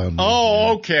years on me.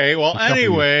 Oh, okay. Well,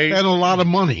 anyway. And a lot of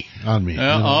money on me.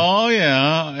 Oh,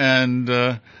 yeah. And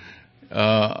I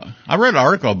read an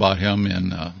article about him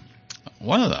in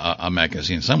one of the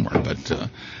magazines somewhere, but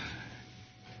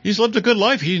he's lived a good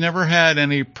life. He never had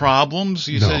any problems.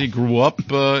 He said he grew up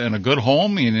in a good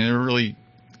home. He never really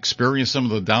experienced some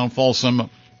of the downfalls some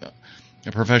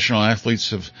professional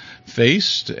athletes have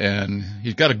faced, and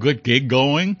he's got a good gig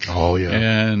going. Oh, yeah.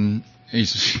 And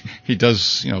he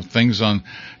does, things on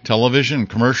television,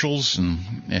 commercials,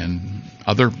 and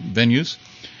other venues.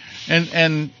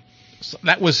 And so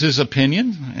that was his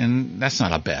opinion, and that's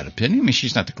not a bad opinion. I mean,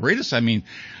 she's not the greatest. I mean,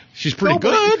 she's pretty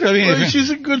good. I mean, she's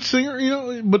a good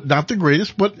singer, but not the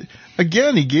greatest. But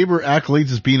again, he gave her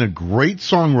accolades as being a great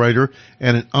songwriter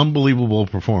and an unbelievable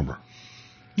performer.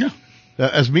 Yeah.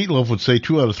 As Meatloaf would say,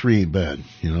 2 out of 3 ain't bad,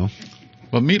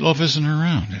 But Meatloaf isn't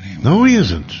around anymore. No, he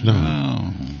isn't.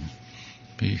 No.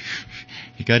 He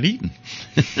got eaten.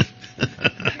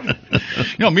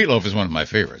 Meatloaf is one of my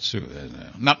favorites too.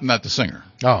 Not the singer.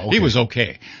 Oh, okay. He was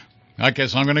okay. I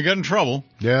guess I'm going to get in trouble.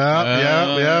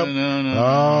 Yeah. No.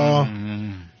 Oh,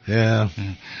 yeah.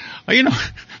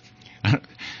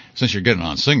 since you're getting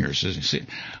on singers, you see,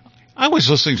 I was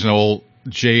listening to old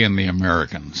Jay and the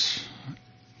Americans.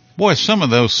 Boy, some of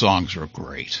those songs were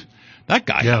great. That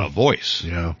guy had a voice.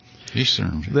 Yeah. He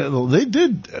served. They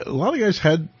did. A lot of guys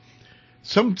had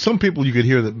some people you could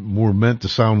hear that were meant to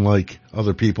sound like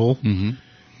other people. Mm-hmm.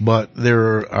 But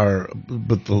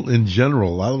in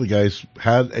general, a lot of the guys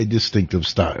had a distinctive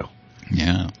style.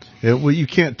 Yeah. Well, you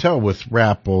can't tell with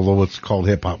rap, although it's called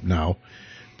hip hop now.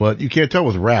 But you can't tell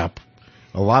with rap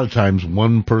a lot of times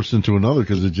one person to another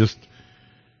because it just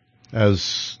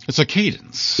it's a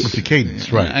cadence. It's a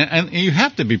cadence, right? And you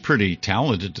have to be pretty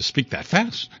talented to speak that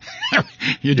fast.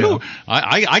 You do. Yeah.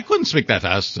 I couldn't speak that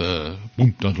fast. I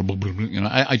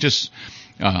just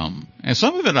and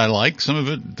some of it I like, some of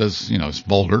it does. It's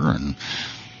vulgar,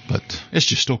 but it's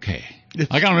just okay.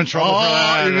 I got him in trouble for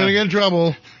that. You're gonna get in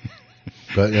trouble.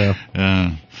 But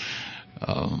yeah.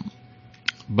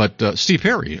 But Steve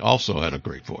Perry also had a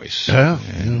great voice. Yeah.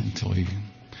 Until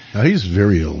he's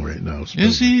very ill right now. Supposedly.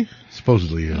 Is he?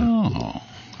 Supposedly, yeah. Oh,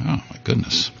 my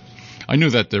goodness. I knew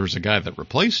that there was a guy that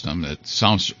replaced him that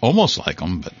sounds almost like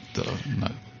him, but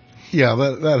not. Yeah,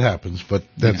 that happens, but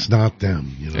that's not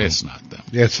them. It's not them.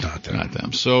 It's not them. Not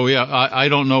them. So yeah, I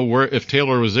don't know if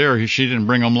Taylor was there. She didn't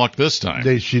bring him luck this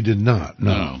time. She did not.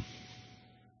 No.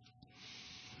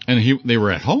 And they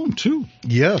were at home too.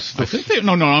 Yes. I think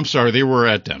I'm sorry. They were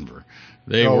at Denver.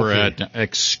 They were at.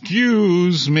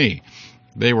 Excuse me.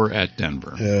 They were at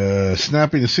Denver.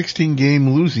 Snapping a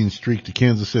 16-game losing streak to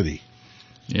Kansas City.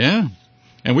 Yeah.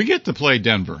 And we get to play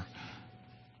Denver.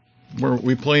 Where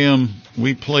we play them.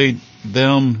 We played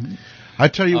them. I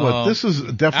tell you what, this is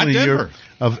definitely a year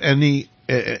of any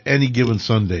given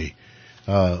Sunday.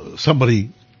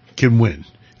 Somebody can win,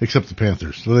 except the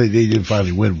Panthers. So they didn't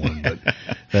finally win one, but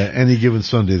any given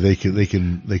Sunday they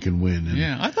can win. And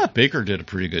yeah, I thought Baker did a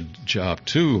pretty good job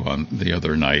too on the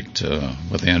other night,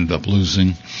 but they ended up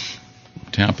losing.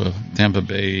 Tampa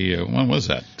Bay. When was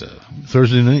that?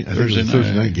 Thursday night. I Thursday think it was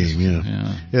a Thursday night game.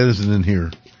 Yeah, it isn't in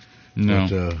here.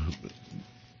 No.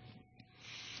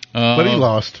 But he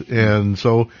lost, and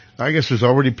so I guess there's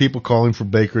already people calling for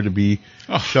Baker to be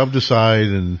shoved aside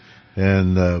and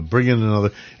bring in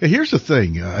another. And here's the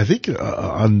thing: I think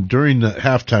during the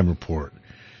halftime report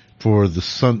for the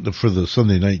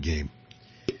Sunday night game,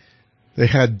 they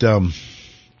had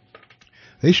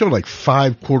they showed like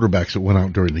 5 quarterbacks that went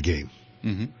out during the game.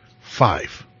 Mm-hmm.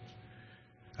 5.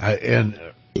 And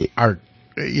are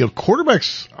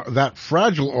quarterbacks that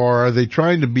fragile, or are they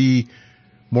trying to be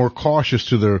more cautious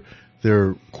to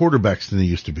their quarterbacks than they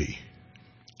used to be?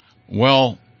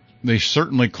 Well, they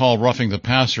certainly call roughing the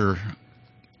passer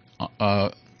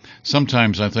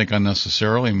sometimes, I think,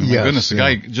 unnecessarily. I mean, my goodness, the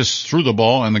guy just threw the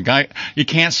ball, and the guy, you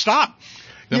can't stop.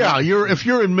 If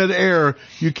you're in midair,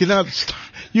 you cannot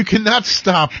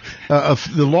stop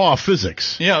the law of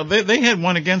physics. Yeah, they had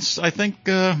one against, I think,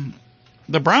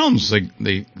 the Browns.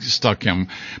 They stuck him,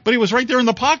 but he was right there in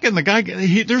the pocket. And the guy,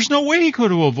 there's no way he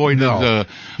could have avoided. No,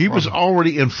 he was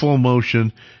already in full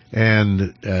motion.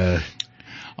 And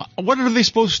what are they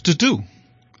supposed to do?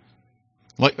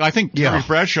 Like, I think Terry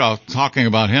Bradshaw talking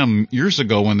about him years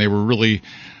ago when they were really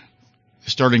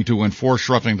starting to enforce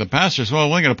roughing the passer. Well,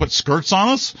 we're going to put skirts on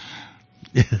us.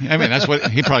 I mean, that's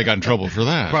what he probably got in trouble for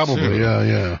that. Probably, too.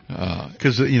 Yeah.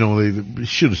 Because they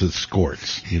should have said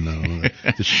skirts,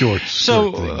 the shorts.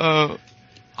 So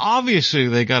obviously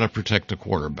they got to protect the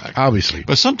quarterback. Obviously,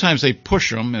 but sometimes they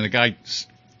push him and the guy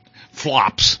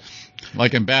flops,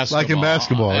 like in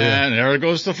basketball. And there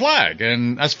goes the flag,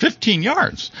 and that's 15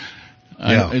 yards.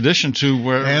 In addition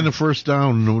to and the first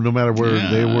down, no matter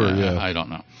where they were. Yeah, I don't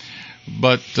know,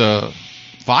 but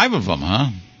 5 of them, huh?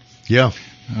 Yeah.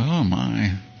 Oh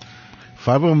my!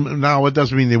 5 of them. Now it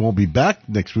doesn't mean they won't be back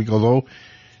next week. Although,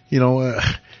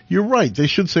 you're right. They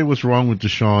should say what's wrong with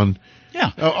DeShaun.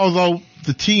 Yeah. Although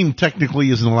the team technically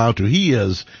isn't allowed to. He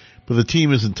is, but the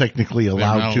team isn't technically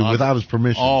allowed to without his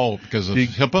permission. Oh, because of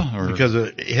HIPAA? Or? Because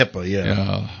of HIPAA, yeah.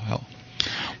 Yeah.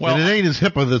 Well, and it ain't his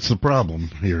HIPAA that's the problem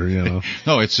here,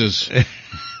 No, it's his.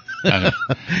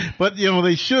 But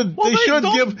they should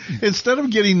give, instead of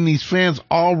getting these fans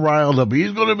all riled up,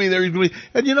 he's going to be there,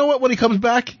 and you know what, when he comes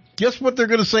back, guess what they're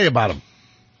going to say about him?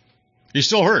 He's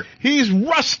still hurt. He's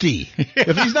rusty.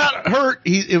 If he's not hurt,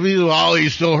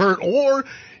 he's still hurt, or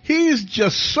he's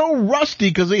just so rusty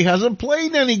because he hasn't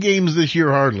played any games this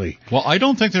year hardly. Well, I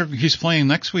don't think he's playing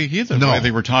next week either. No. The way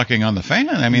they were talking on the fan.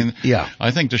 I mean, I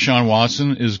think DeShaun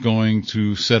Watson is going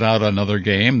to sit out another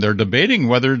game. They're debating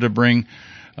whether to bring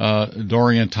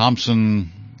Dorian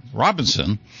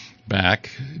Thompson-Robinson back,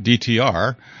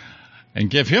 DTR, and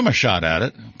give him a shot at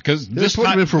it, because They put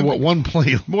him in for one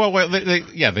play. Well,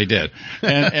 they did,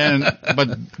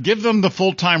 but give them the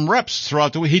full-time reps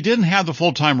throughout the week. He didn't have the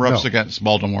full-time reps against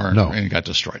Baltimore, and he got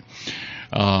destroyed.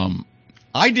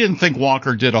 I didn't think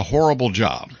Walker did a horrible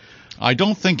job. I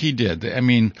don't think he did. I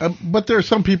mean, but there are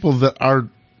some people that are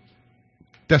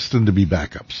destined to be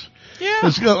backups. Yeah,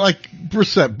 it's like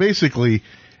Brissett, basically.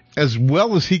 As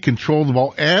well as he controlled the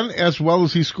ball and as well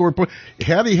as he scored points,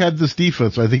 had he had this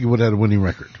defense, I think he would have had a winning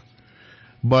record.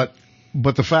 But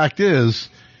the fact is,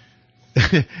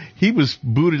 he was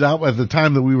booted out at the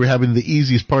time that we were having the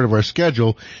easiest part of our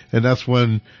schedule, and that's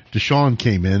when DeShaun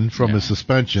came in from his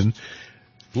suspension,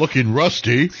 looking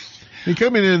rusty. He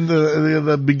coming in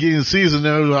the beginning of the season,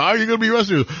 and like, are you going to be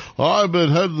rusty? I've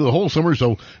been had the whole summer,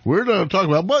 so we're going to talk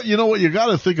about. But you know what? You got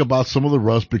to think about some of the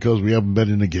rust because we haven't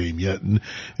been in a game yet. And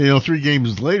 3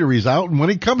 games later, he's out. And when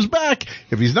he comes back,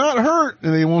 if he's not hurt,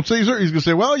 and they won't say he's hurt, he's going to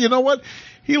say, well, you know what?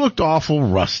 He looked awful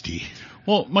rusty.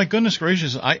 Well, my goodness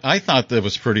gracious, I thought that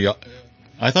was pretty.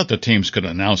 I thought the teams could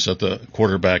announce that the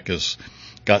quarterback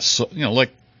got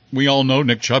like we all know,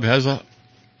 Nick Chubb has a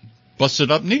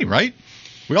busted up knee, right?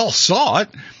 We all saw it,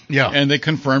 and they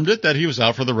confirmed it that he was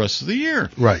out for the rest of the year.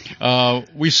 Right.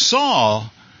 We saw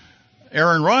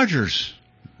Aaron Rodgers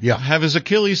have his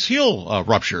Achilles heel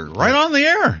ruptured right on the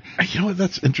air. You know what?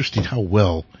 That's interesting how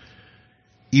well,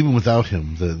 even without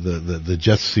him, the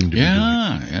Jets seem to be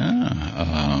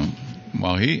doing.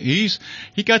 Well, he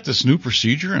got this new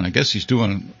procedure, and I guess he's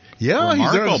doing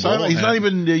remarkable. He's not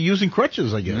even using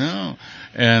crutches, I guess. No,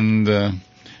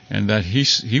 and that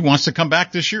he wants to come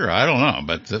back this year. I don't know,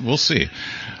 but we'll see.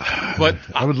 But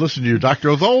I would listen to your doctor,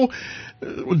 although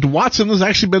Watson has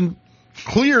actually been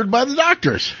cleared by the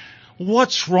doctors.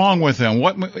 What's wrong with him?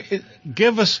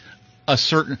 Give us a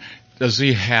certain. Does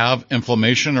he have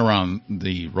inflammation around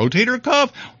the rotator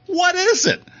cuff? What is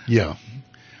it? Yeah.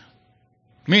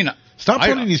 I mean, stop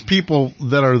putting these people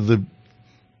that are the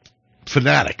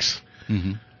fanatics.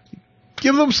 Mm-hmm.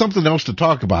 Give them something else to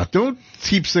talk about. Don't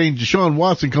keep saying DeShaun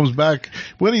Watson comes back.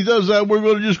 When he does that,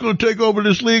 we're just going to take over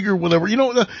this league or whatever.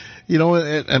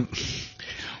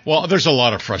 Well, there's a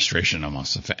lot of frustration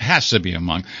amongst the has to be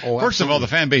among. First of all, the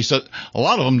fan base. A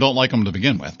lot of them don't like him to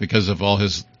begin with because of all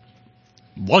his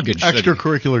luggage,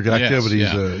 extracurricular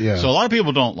activities. So a lot of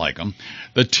people don't like him.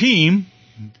 The team,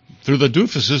 through the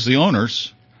doofuses, the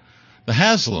owners, the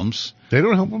Haslams, they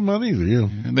don't help him out either. Yeah,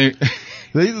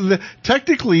 they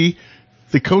technically.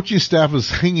 The coaching staff is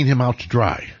hanging him out to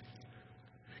dry.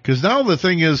 Because now the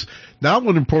thing is,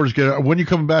 when reporters when you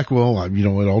come back, well,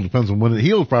 it all depends on when it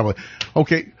heals probably.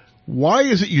 Okay, why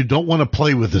is it you don't want to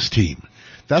play with this team?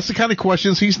 That's the kind of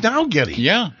questions he's now getting.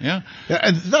 Yeah.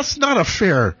 And that's not a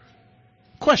fair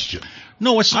question.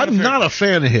 No, it's not. I'm not a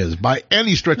fan of his by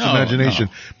any stretch of imagination,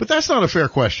 but that's not a fair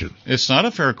question. It's not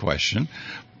a fair question,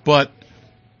 but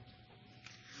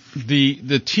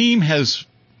the team has.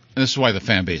 And this is why the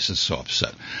fan base is so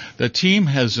upset. The team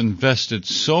has invested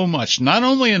so much, not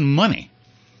only in money,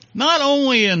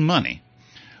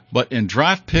 but in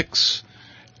draft picks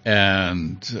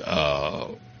and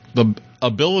the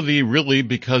ability, really,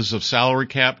 because of salary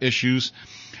cap issues.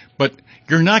 But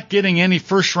you're not getting any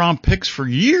first-round picks for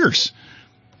years.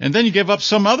 And then you give up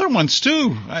some other ones,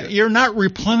 too. You're not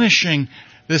replenishing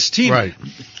this team. Right.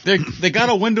 They got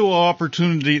a window of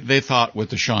opportunity, they thought,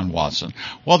 with DeShaun Watson.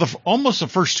 Well, almost the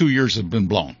first 2 years have been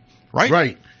blown, right?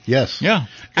 Right. Yes. Yeah.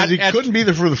 Because he couldn't be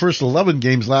there for the first 11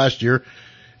 games last year.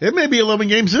 It may be 11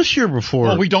 games this year before.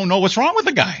 Well, we don't know what's wrong with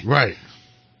the guy. Right.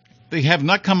 They have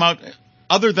not come out,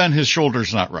 other than his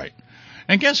shoulder's not right.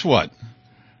 And guess what?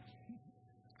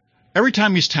 Every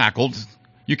time he's tackled,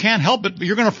 you can't help it, but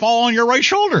you're going to fall on your right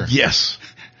shoulder. Yes.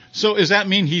 So does that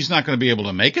mean he's not going to be able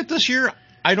to make it this year?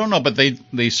 I don't know, but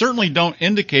they certainly don't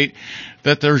indicate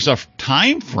that there's a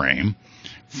time frame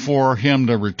for him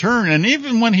to return. And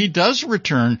even when he does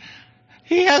return,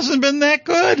 he hasn't been that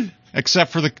good,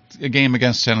 except for the game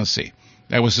against Tennessee.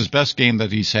 That was his best game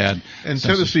that he's had. And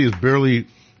Tennessee is barely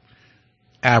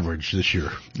average this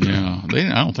year. Yeah,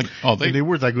 I don't think. They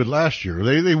weren't that good last year.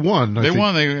 They won. They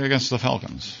won against the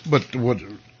Falcons. But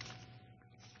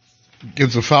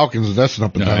against the Falcons, that's an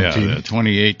up and down team.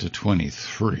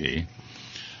 28-23.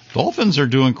 Dolphins are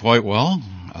doing quite well.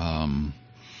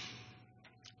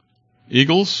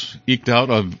 Eagles eked out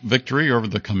a victory over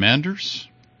the Commanders.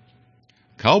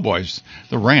 Cowboys,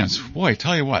 the Rams. Boy, I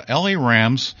tell you what, LA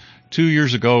Rams 2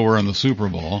 years ago were in the Super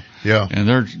Bowl. Yeah. And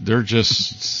they're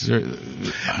just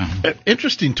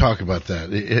interesting talk about that.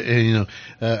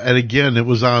 And again, it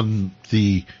was on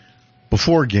the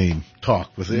before game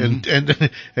talk with and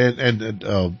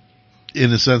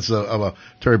in the sense of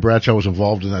Terry Bradshaw was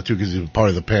involved in that too because he was part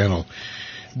of the panel.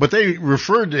 But they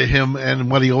referred to him and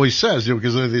what he always says,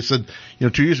 because they said,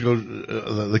 2 years ago,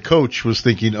 the coach was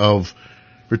thinking of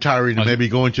retiring and maybe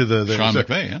going to the Sean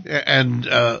McVay,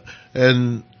 yeah.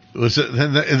 And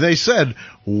they said,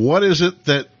 what is it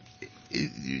that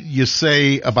you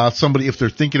say about somebody if they're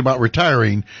thinking about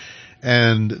retiring?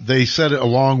 And they said it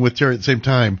along with Terry at the same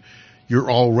time, you're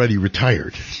already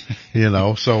retired,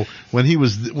 So when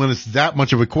it's that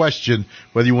much of a question,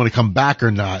 whether you want to come back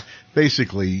or not,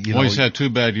 basically, he's had 2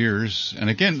 bad years. And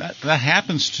again, that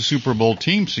happens to Super Bowl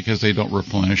teams because they don't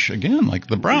replenish again, like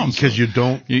the Browns. Because you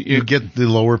get the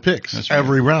lower picks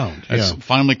every round. It's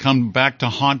finally come back to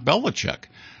haunt Belichick.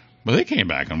 But they came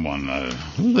back and won.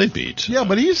 Who they beat? Yeah,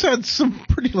 but he's had some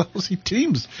pretty lousy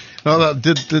teams. I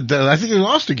think they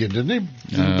lost again, didn't they?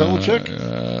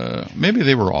 Belichick? Maybe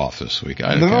they were off this week.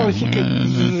 No,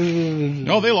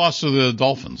 they lost to the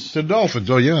Dolphins. The Dolphins,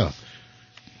 oh yeah.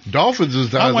 Dolphins is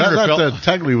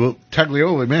Taglioli.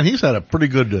 Man, he's had a pretty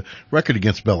good record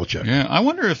against Belichick. Yeah, I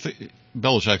wonder if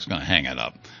Belichick's going to hang it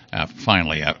up.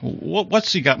 Finally,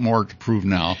 what's he got more to prove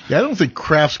now? Yeah, I don't think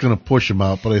Kraft's going to push him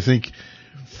out, but I think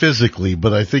physically,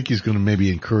 but I think he's going to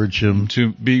maybe encourage him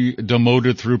to be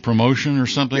demoted through promotion or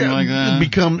something like that.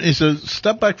 It's a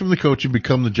step back from the coach and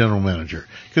become the general manager,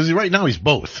 because right now he's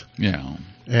both. Yeah,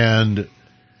 and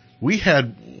we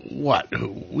had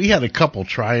a couple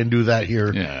try and do that here,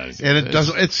 and it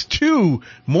doesn't. It's 2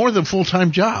 more than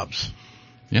full-time jobs.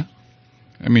 Yeah,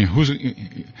 I mean,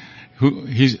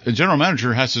 he's a general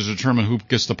manager has to determine who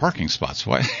gets the parking spots.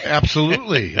 Why?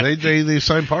 Absolutely, they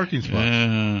sign parking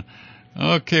spots.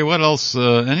 Okay, what else?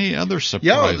 Any other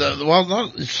surprises?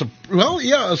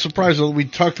 A surprise. We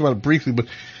talked about it briefly, but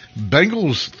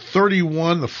Bengals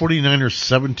 31, the 49ers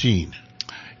 17.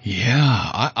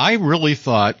 Yeah, I really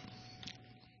thought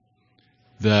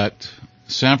that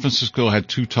San Francisco had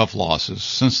 2 tough losses.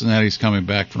 Cincinnati's coming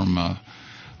back from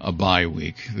a bye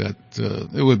week. That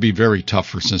it would be very tough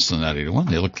for Cincinnati to win.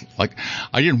 They look like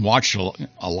I didn't watch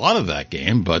a lot of that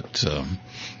game, but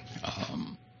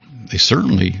they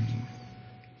certainly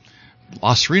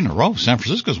lost 3 in a row. San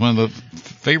Francisco's one of the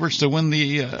favorites to win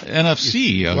the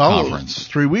NFC conference.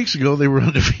 3 weeks ago they were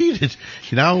undefeated.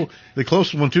 Now the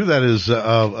closest one to that is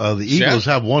the Eagles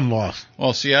have 1 loss.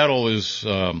 Well, Seattle is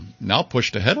now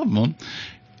pushed ahead of them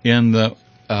in the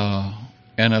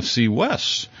NFC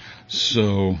West.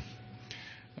 So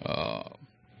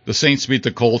the Saints beat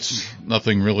the Colts.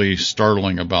 Nothing really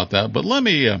startling about that. But let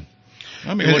me look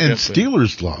at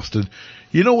Steelers lost. And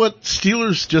you know what?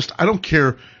 Steelers I don't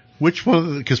care which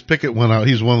one, because Pickett went out.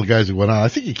 He's one of the guys that went out. I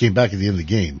think he came back at the end of the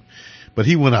game, but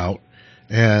he went out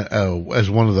as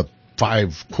one of the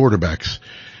 5 quarterbacks.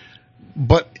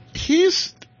 But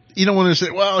he's, when they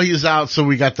say, well, he's out, so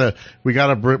we got to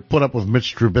put up with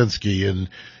Mitch Trubisky, and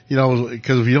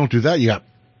because if you don't do that,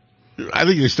 I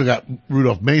think they still got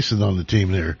Rudolph Mason on the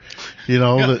team there.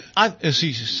 Is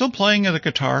he still playing the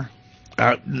guitar?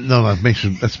 No, that's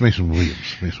Mason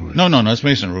Williams. No, that's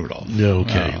Mason Rudolph. Yeah,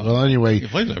 okay. Well, anyway,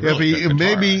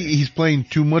 maybe he's playing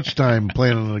too much time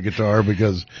playing on the guitar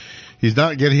because he's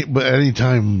not getting any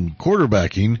time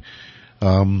quarterbacking.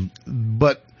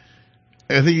 But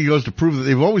I think he goes to prove that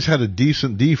they've always had a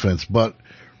decent defense, but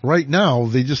right now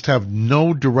they just have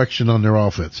no direction on their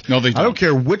offense. No, they don't. I don't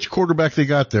care which quarterback they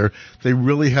got there. They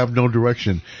really have no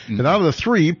direction. Mm-hmm. And out of the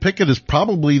 3, Pickett is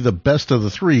probably the best of the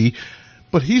 3.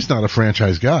 But he's not a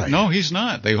franchise guy. No, he's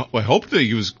not. I hoped that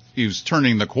he was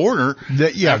turning the corner.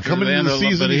 Coming into the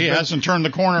season, but he hasn't turned the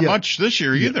corner much this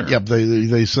year either. Yeah,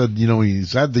 they said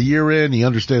he's had the year in. He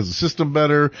understands the system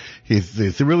better. They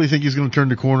really think he's going to turn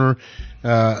the corner.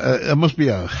 It must be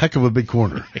a heck of a big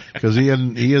corner because he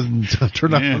hasn't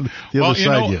turned on the other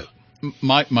side yet.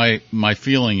 My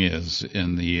feeling is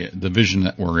in the division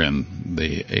that we're in,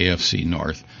 the AFC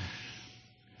North.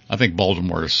 I think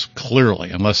Baltimore is clearly,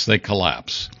 unless they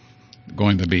collapse,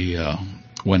 going to be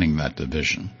winning that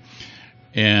division.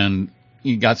 And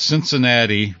you got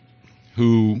Cincinnati,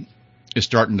 who is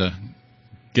starting to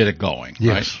get it going,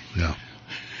 yes, right? Yeah.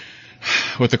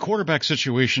 With the quarterback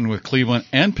situation with Cleveland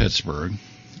and Pittsburgh,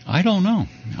 I don't know.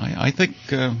 I think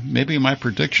maybe my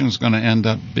prediction is going to end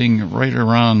up being right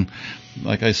around,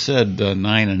 like I said,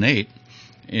 9-8,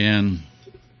 and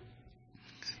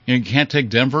you can't take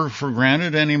Denver for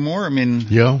granted anymore. I mean,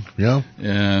 yeah.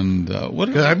 And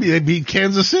they beat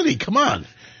Kansas City. Come on,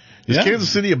 is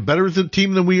Kansas City a better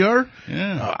team than we are?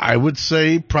 Yeah, I would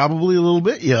say probably a little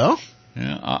bit. Yeah.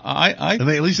 And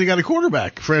at least they got a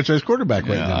franchise quarterback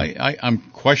right now. I'm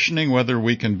questioning whether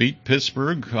we can beat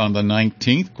Pittsburgh on the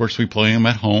 19th. Of course, we play them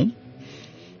at home.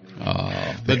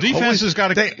 The defense has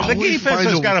got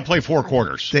to play 4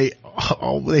 quarters. They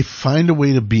find a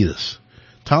way to beat us.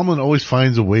 Tomlin always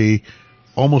finds a way,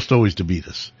 almost always, to beat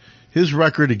us. His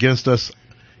record against us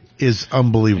is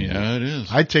unbelievable. Yeah, it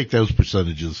is. I take those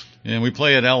percentages. And we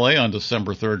play at L.A. on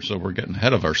December 3rd, so we're getting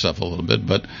ahead of ourselves a little bit.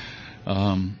 But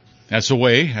that's a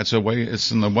way.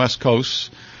 It's in the West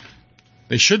Coast.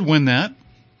 They should win that.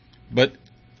 But,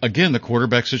 again, the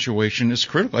quarterback situation is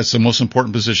critical. It's the most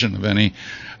important position of any. Is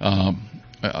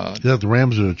that the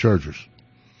Rams or the Chargers?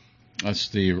 That's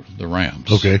the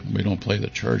Rams. Okay. We don't play the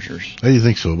Chargers. I didn't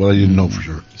think so, but I didn't know for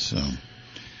sure. So,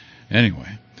 anyway.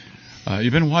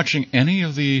 You've been watching any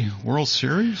of the World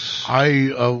Series?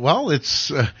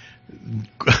 It's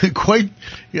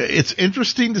it's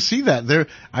interesting to see that.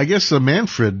 I guess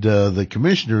Manfred, the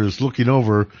commissioner, is looking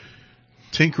over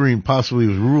tinkering possibly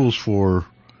with rules for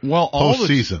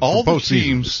postseason. All the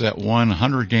teams that won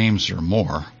 100 games or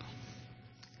more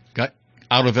got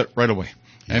out of it right away.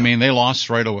 Yeah. I mean, they lost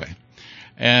right away.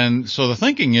 And so the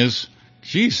thinking is,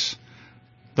 geez,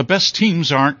 the best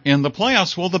teams aren't in the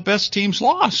playoffs. Well, the best teams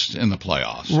lost in the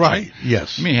playoffs. Right,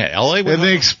 yes. I mean, LA and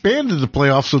they expanded the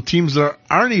playoffs so teams that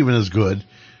aren't even as good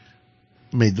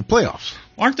made the playoffs.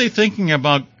 Aren't they thinking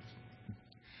about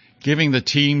giving the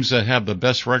teams that have the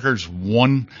best records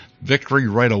one victory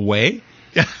right away?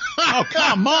 Oh,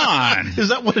 come on! Is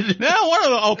that what it is?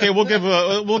 No, okay, we'll give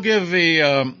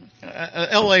the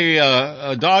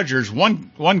LA Dodgers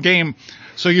one game.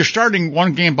 So you're starting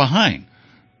one game behind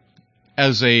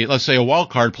as let's say a wild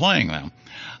card playing them.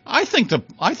 I think the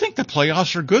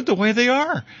playoffs are good the way they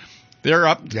are. They're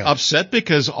upset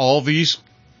because all these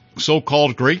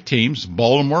so-called great teams,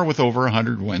 Baltimore with over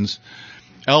 100 wins,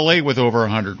 LA with over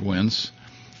 100 wins,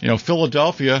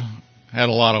 Philadelphia had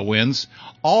a lot of wins.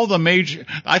 All the major,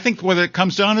 I think what it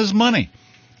comes down is money.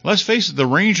 Let's face it, the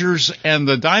Rangers and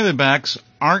the Diamondbacks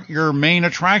aren't your main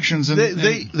attractions.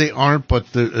 They aren't, but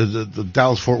the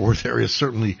Dallas-Fort Worth area is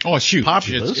certainly it's huge.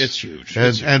 Populous. It's huge.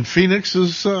 And Phoenix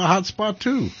is a hot spot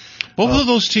too. Both of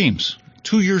those teams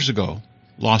 2 years ago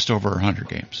lost over 100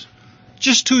 games.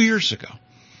 Just 2 years ago.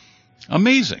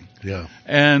 Amazing. Yeah.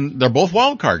 And they're both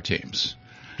wild card teams.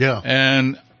 Yeah.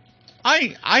 And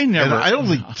I don't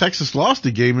think Texas lost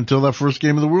a game until that first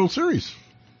game of the World Series.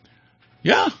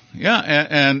 Yeah.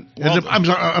 I'm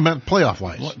sorry, I meant playoff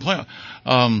wise.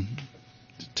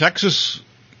 Texas,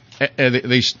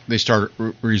 they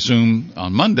resume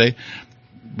on Monday,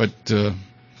 but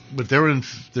they're in.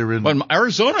 But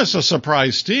Arizona's a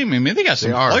surprise team. I mean, they got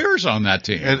some players on that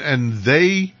team, and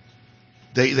they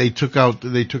took out.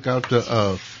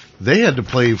 They had to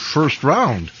play first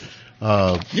round.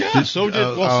 So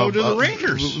did the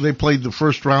Rangers. They played the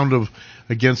first round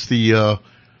against the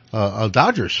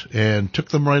Dodgers and took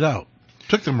them right out.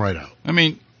 I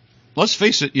mean, let's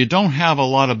face it, you don't have a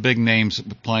lot of big names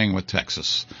playing with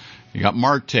Texas. You got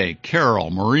Marte, Carroll,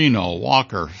 Marino,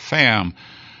 Walker, Pham,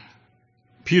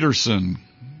 Peterson,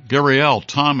 Gurriel,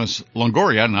 Thomas,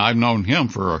 Longoria, and I've known him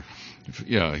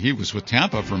he was with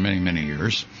Tampa for many, many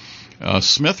years.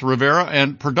 Smith, Rivera,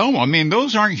 and Perdomo. I mean,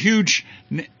 those aren't huge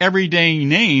everyday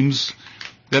names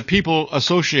that people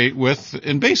associate with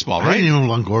in baseball, right? I didn't even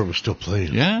know Longoria was still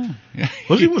playing. Yeah.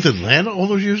 Was he with Atlanta all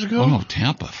those years ago? Oh, no,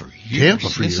 Tampa for years.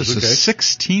 This is okay. his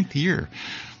 16th year.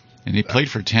 And he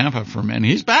played for Tampa and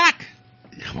he's back.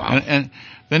 Wow. And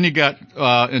then you got,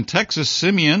 in Texas,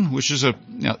 Simeon, which is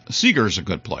Seager's a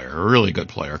good player, a really good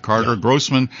player. Carter,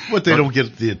 Grossman. But they don't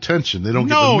get the attention. They don't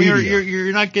get the media. No,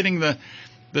 you're not getting the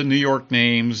New York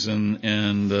names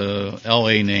and the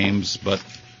L.A. names, but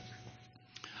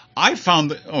I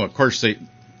found that, of course,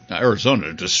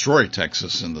 Arizona destroyed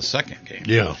Texas in the second game.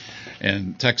 Yeah.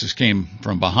 And Texas came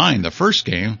from behind the first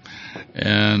game.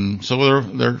 And so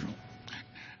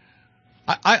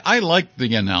I like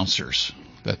the announcers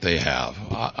that they have.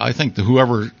 I think that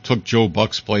whoever took Joe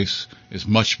Buck's place is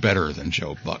much better than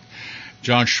Joe Buck.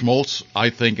 John Schmaltz,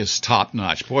 I think, is top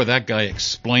notch. Boy, that guy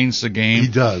explains the game. He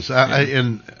does.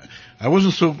 And I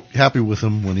wasn't so happy with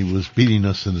him when he was beating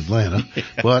us in Atlanta,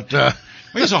 but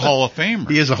he's a Hall of Famer.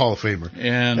 He is a Hall of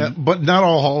Famer, but not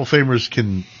all Hall of Famers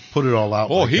can put it all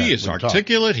out. Oh, he is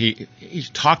articulate. He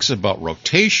talks about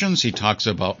rotations. He talks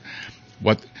about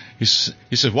what he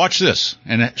says. Watch this,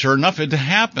 and sure enough, it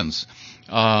happens.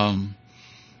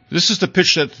 This is the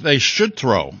pitch that they should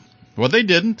throw. Well, they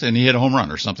didn't, and he hit a home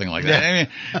run or something like that.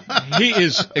 I mean, he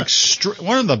is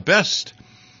one of the best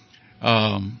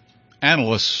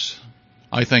analysts,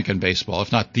 I think, in baseball,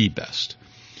 if not the best.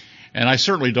 And I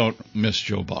certainly don't miss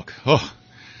Joe Buck. Oh,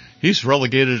 he's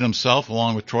relegated himself,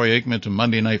 along with Troy Aikman, to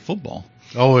Monday Night Football.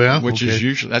 Oh, yeah? Which is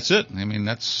usually, that's it. I mean,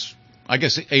 I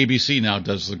guess ABC now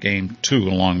does the game too,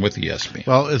 along with ESPN.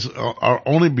 Well, it's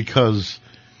only because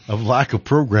of lack of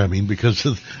programming, because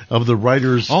of the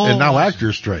writers and now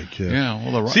actors strike.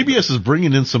 Well, CBS is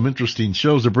bringing in some interesting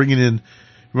shows. They're bringing in,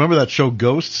 remember that show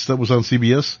Ghosts that was on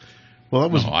CBS? Well,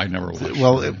 that was. No, I never watched.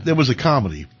 Well, it was a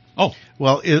comedy. Oh,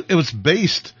 well, it was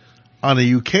based on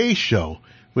a UK show,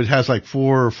 which has like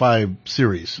 4 or 5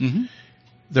 series. Mm-hmm.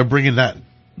 They're bringing that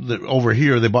over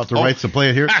here. They bought the rights to play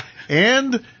it here,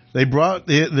 and they bought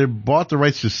the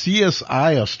rights to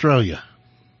CSI Australia.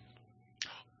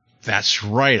 That's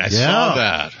right. I saw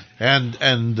that.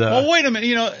 And well, wait a minute.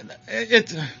 You know,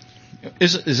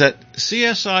 is that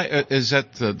CSI? Is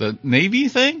that the Navy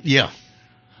thing? Yeah.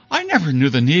 I never knew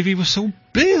the Navy was so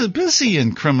busy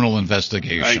in criminal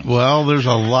investigation. Well, there's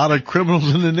a lot of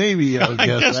criminals in the Navy, I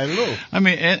guess. I don't know. I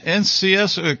mean,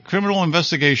 NCS, Criminal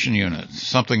Investigation Unit,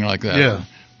 something like that. Yeah.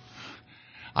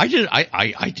 I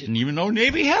didn't even know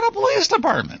Navy had a police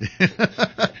department.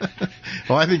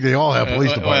 Well, I think they all have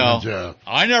police departments. Well,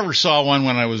 I never saw one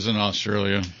when I was in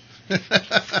Australia.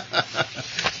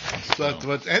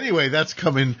 But anyway, that's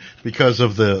coming because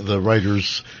of the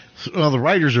writers. Well, the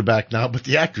writers are back now, but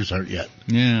the actors aren't yet.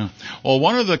 Yeah. Well,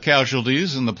 one of the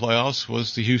casualties in the playoffs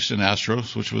was the Houston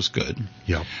Astros, which was good.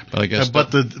 Yeah. But I guess. But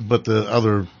the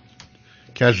other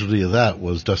casualty of that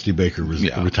was Dusty Baker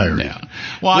retiring. Yeah.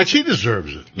 Well, which he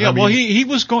deserves it. Yeah. He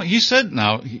was going. He said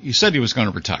he was going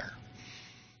to retire.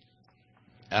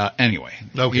 Anyway.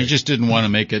 Okay. He just didn't want to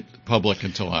make it public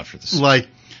until after the season. Like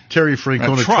Terry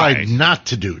Francona tried not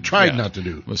to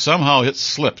do. But somehow it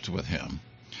slipped with him.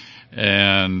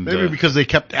 And maybe because they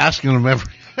kept asking him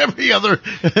every other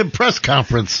press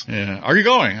conference. Yeah, are you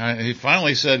going? He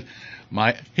finally said,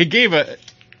 he gave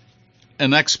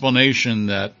an explanation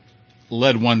that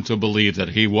led one to believe that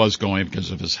he was going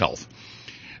because of his health.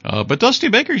 But Dusty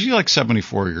Baker, he's like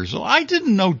 74 years old. I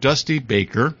didn't know Dusty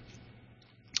Baker,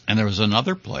 and there was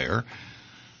another player,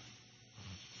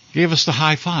 gave us the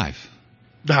high five.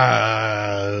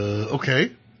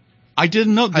 Okay. I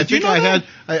didn't know. I think I had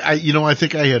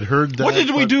heard that. What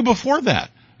did we do before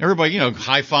that? Everybody,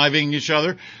 high-fiving each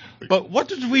other. But what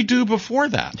did we do before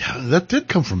that? Yeah, that did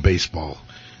come from baseball.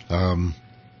 I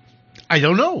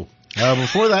don't know.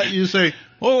 Before that, you say,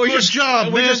 "Oh, good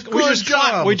job, man. Good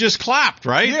job." We just clapped,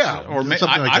 right? Yeah. Or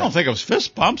I don't think it was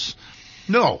fist bumps.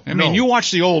 No. I mean, you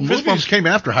watch the old movies. Fist bumps came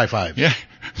after high fives. Yeah.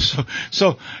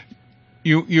 So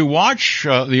you watch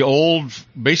the old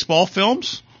baseball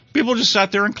films. People just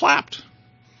sat there and clapped.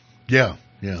 Yeah,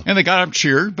 yeah. And they got up,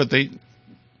 cheered, but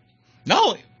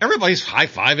everybody's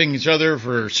high-fiving each other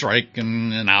for strike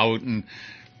and out.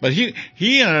 But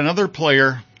he and another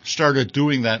player started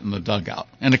doing that in the dugout,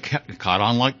 and it caught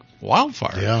on like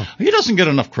wildfire. Yeah. He doesn't get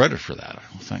enough credit for that, I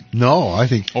don't think. No, I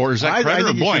think. Or is that credit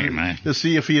or blame? To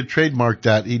see if he had trademarked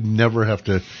that, he'd never have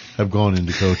to have gone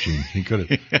into coaching. He could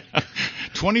have.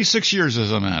 26 years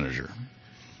as a manager.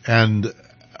 And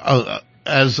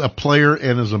as a player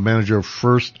and as a manager,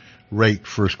 first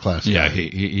class guy. Yeah,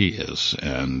 he is.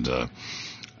 And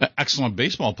excellent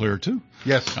baseball player, too.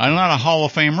 Yes. I'm not a Hall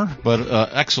of Famer, but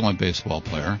excellent baseball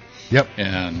player. Yep.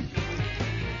 And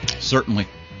certainly,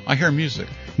 I hear music.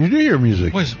 You do hear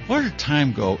music. Where did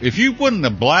time go? If you wouldn't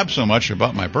have blabbed so much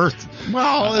about my birth.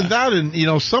 Well,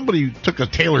 somebody took a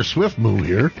Taylor Swift move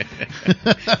here.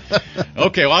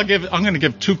 Okay, well, I'm going to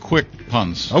give 2 quick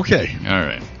puns. Okay. All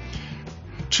right.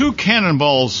 2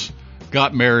 cannonballs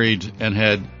got married and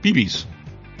had BBs.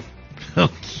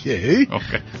 Okay.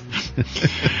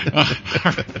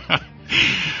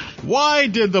 Why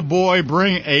did the boy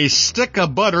bring a stick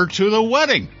of butter to the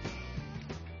wedding?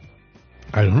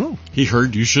 I don't know. He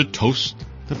heard you should toast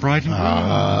the bride and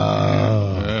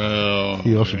groom.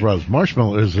 He also brought his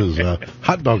marshmallows, his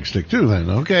hot dog stick too. Then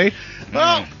okay.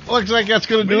 Well, looks like that's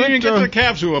going to do it. We didn't get the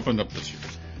Cavs who opened up this.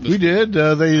 We did.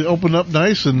 They opened up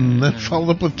nice and then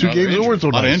followed up with 2 games that weren't so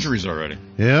nice. A lot of injuries already.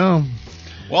 Yeah.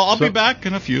 Well, I'll be back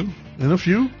in a few.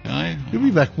 You'll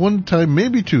be back 1 time,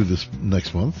 maybe 2 this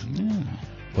next month. Yeah.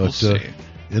 But we'll see.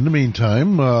 In the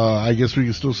meantime, I guess we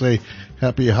can still say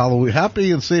happy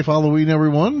and safe Halloween,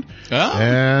 everyone. Yeah.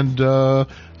 And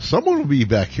someone will be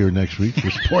back here next week for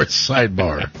Sports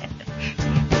Sidebar.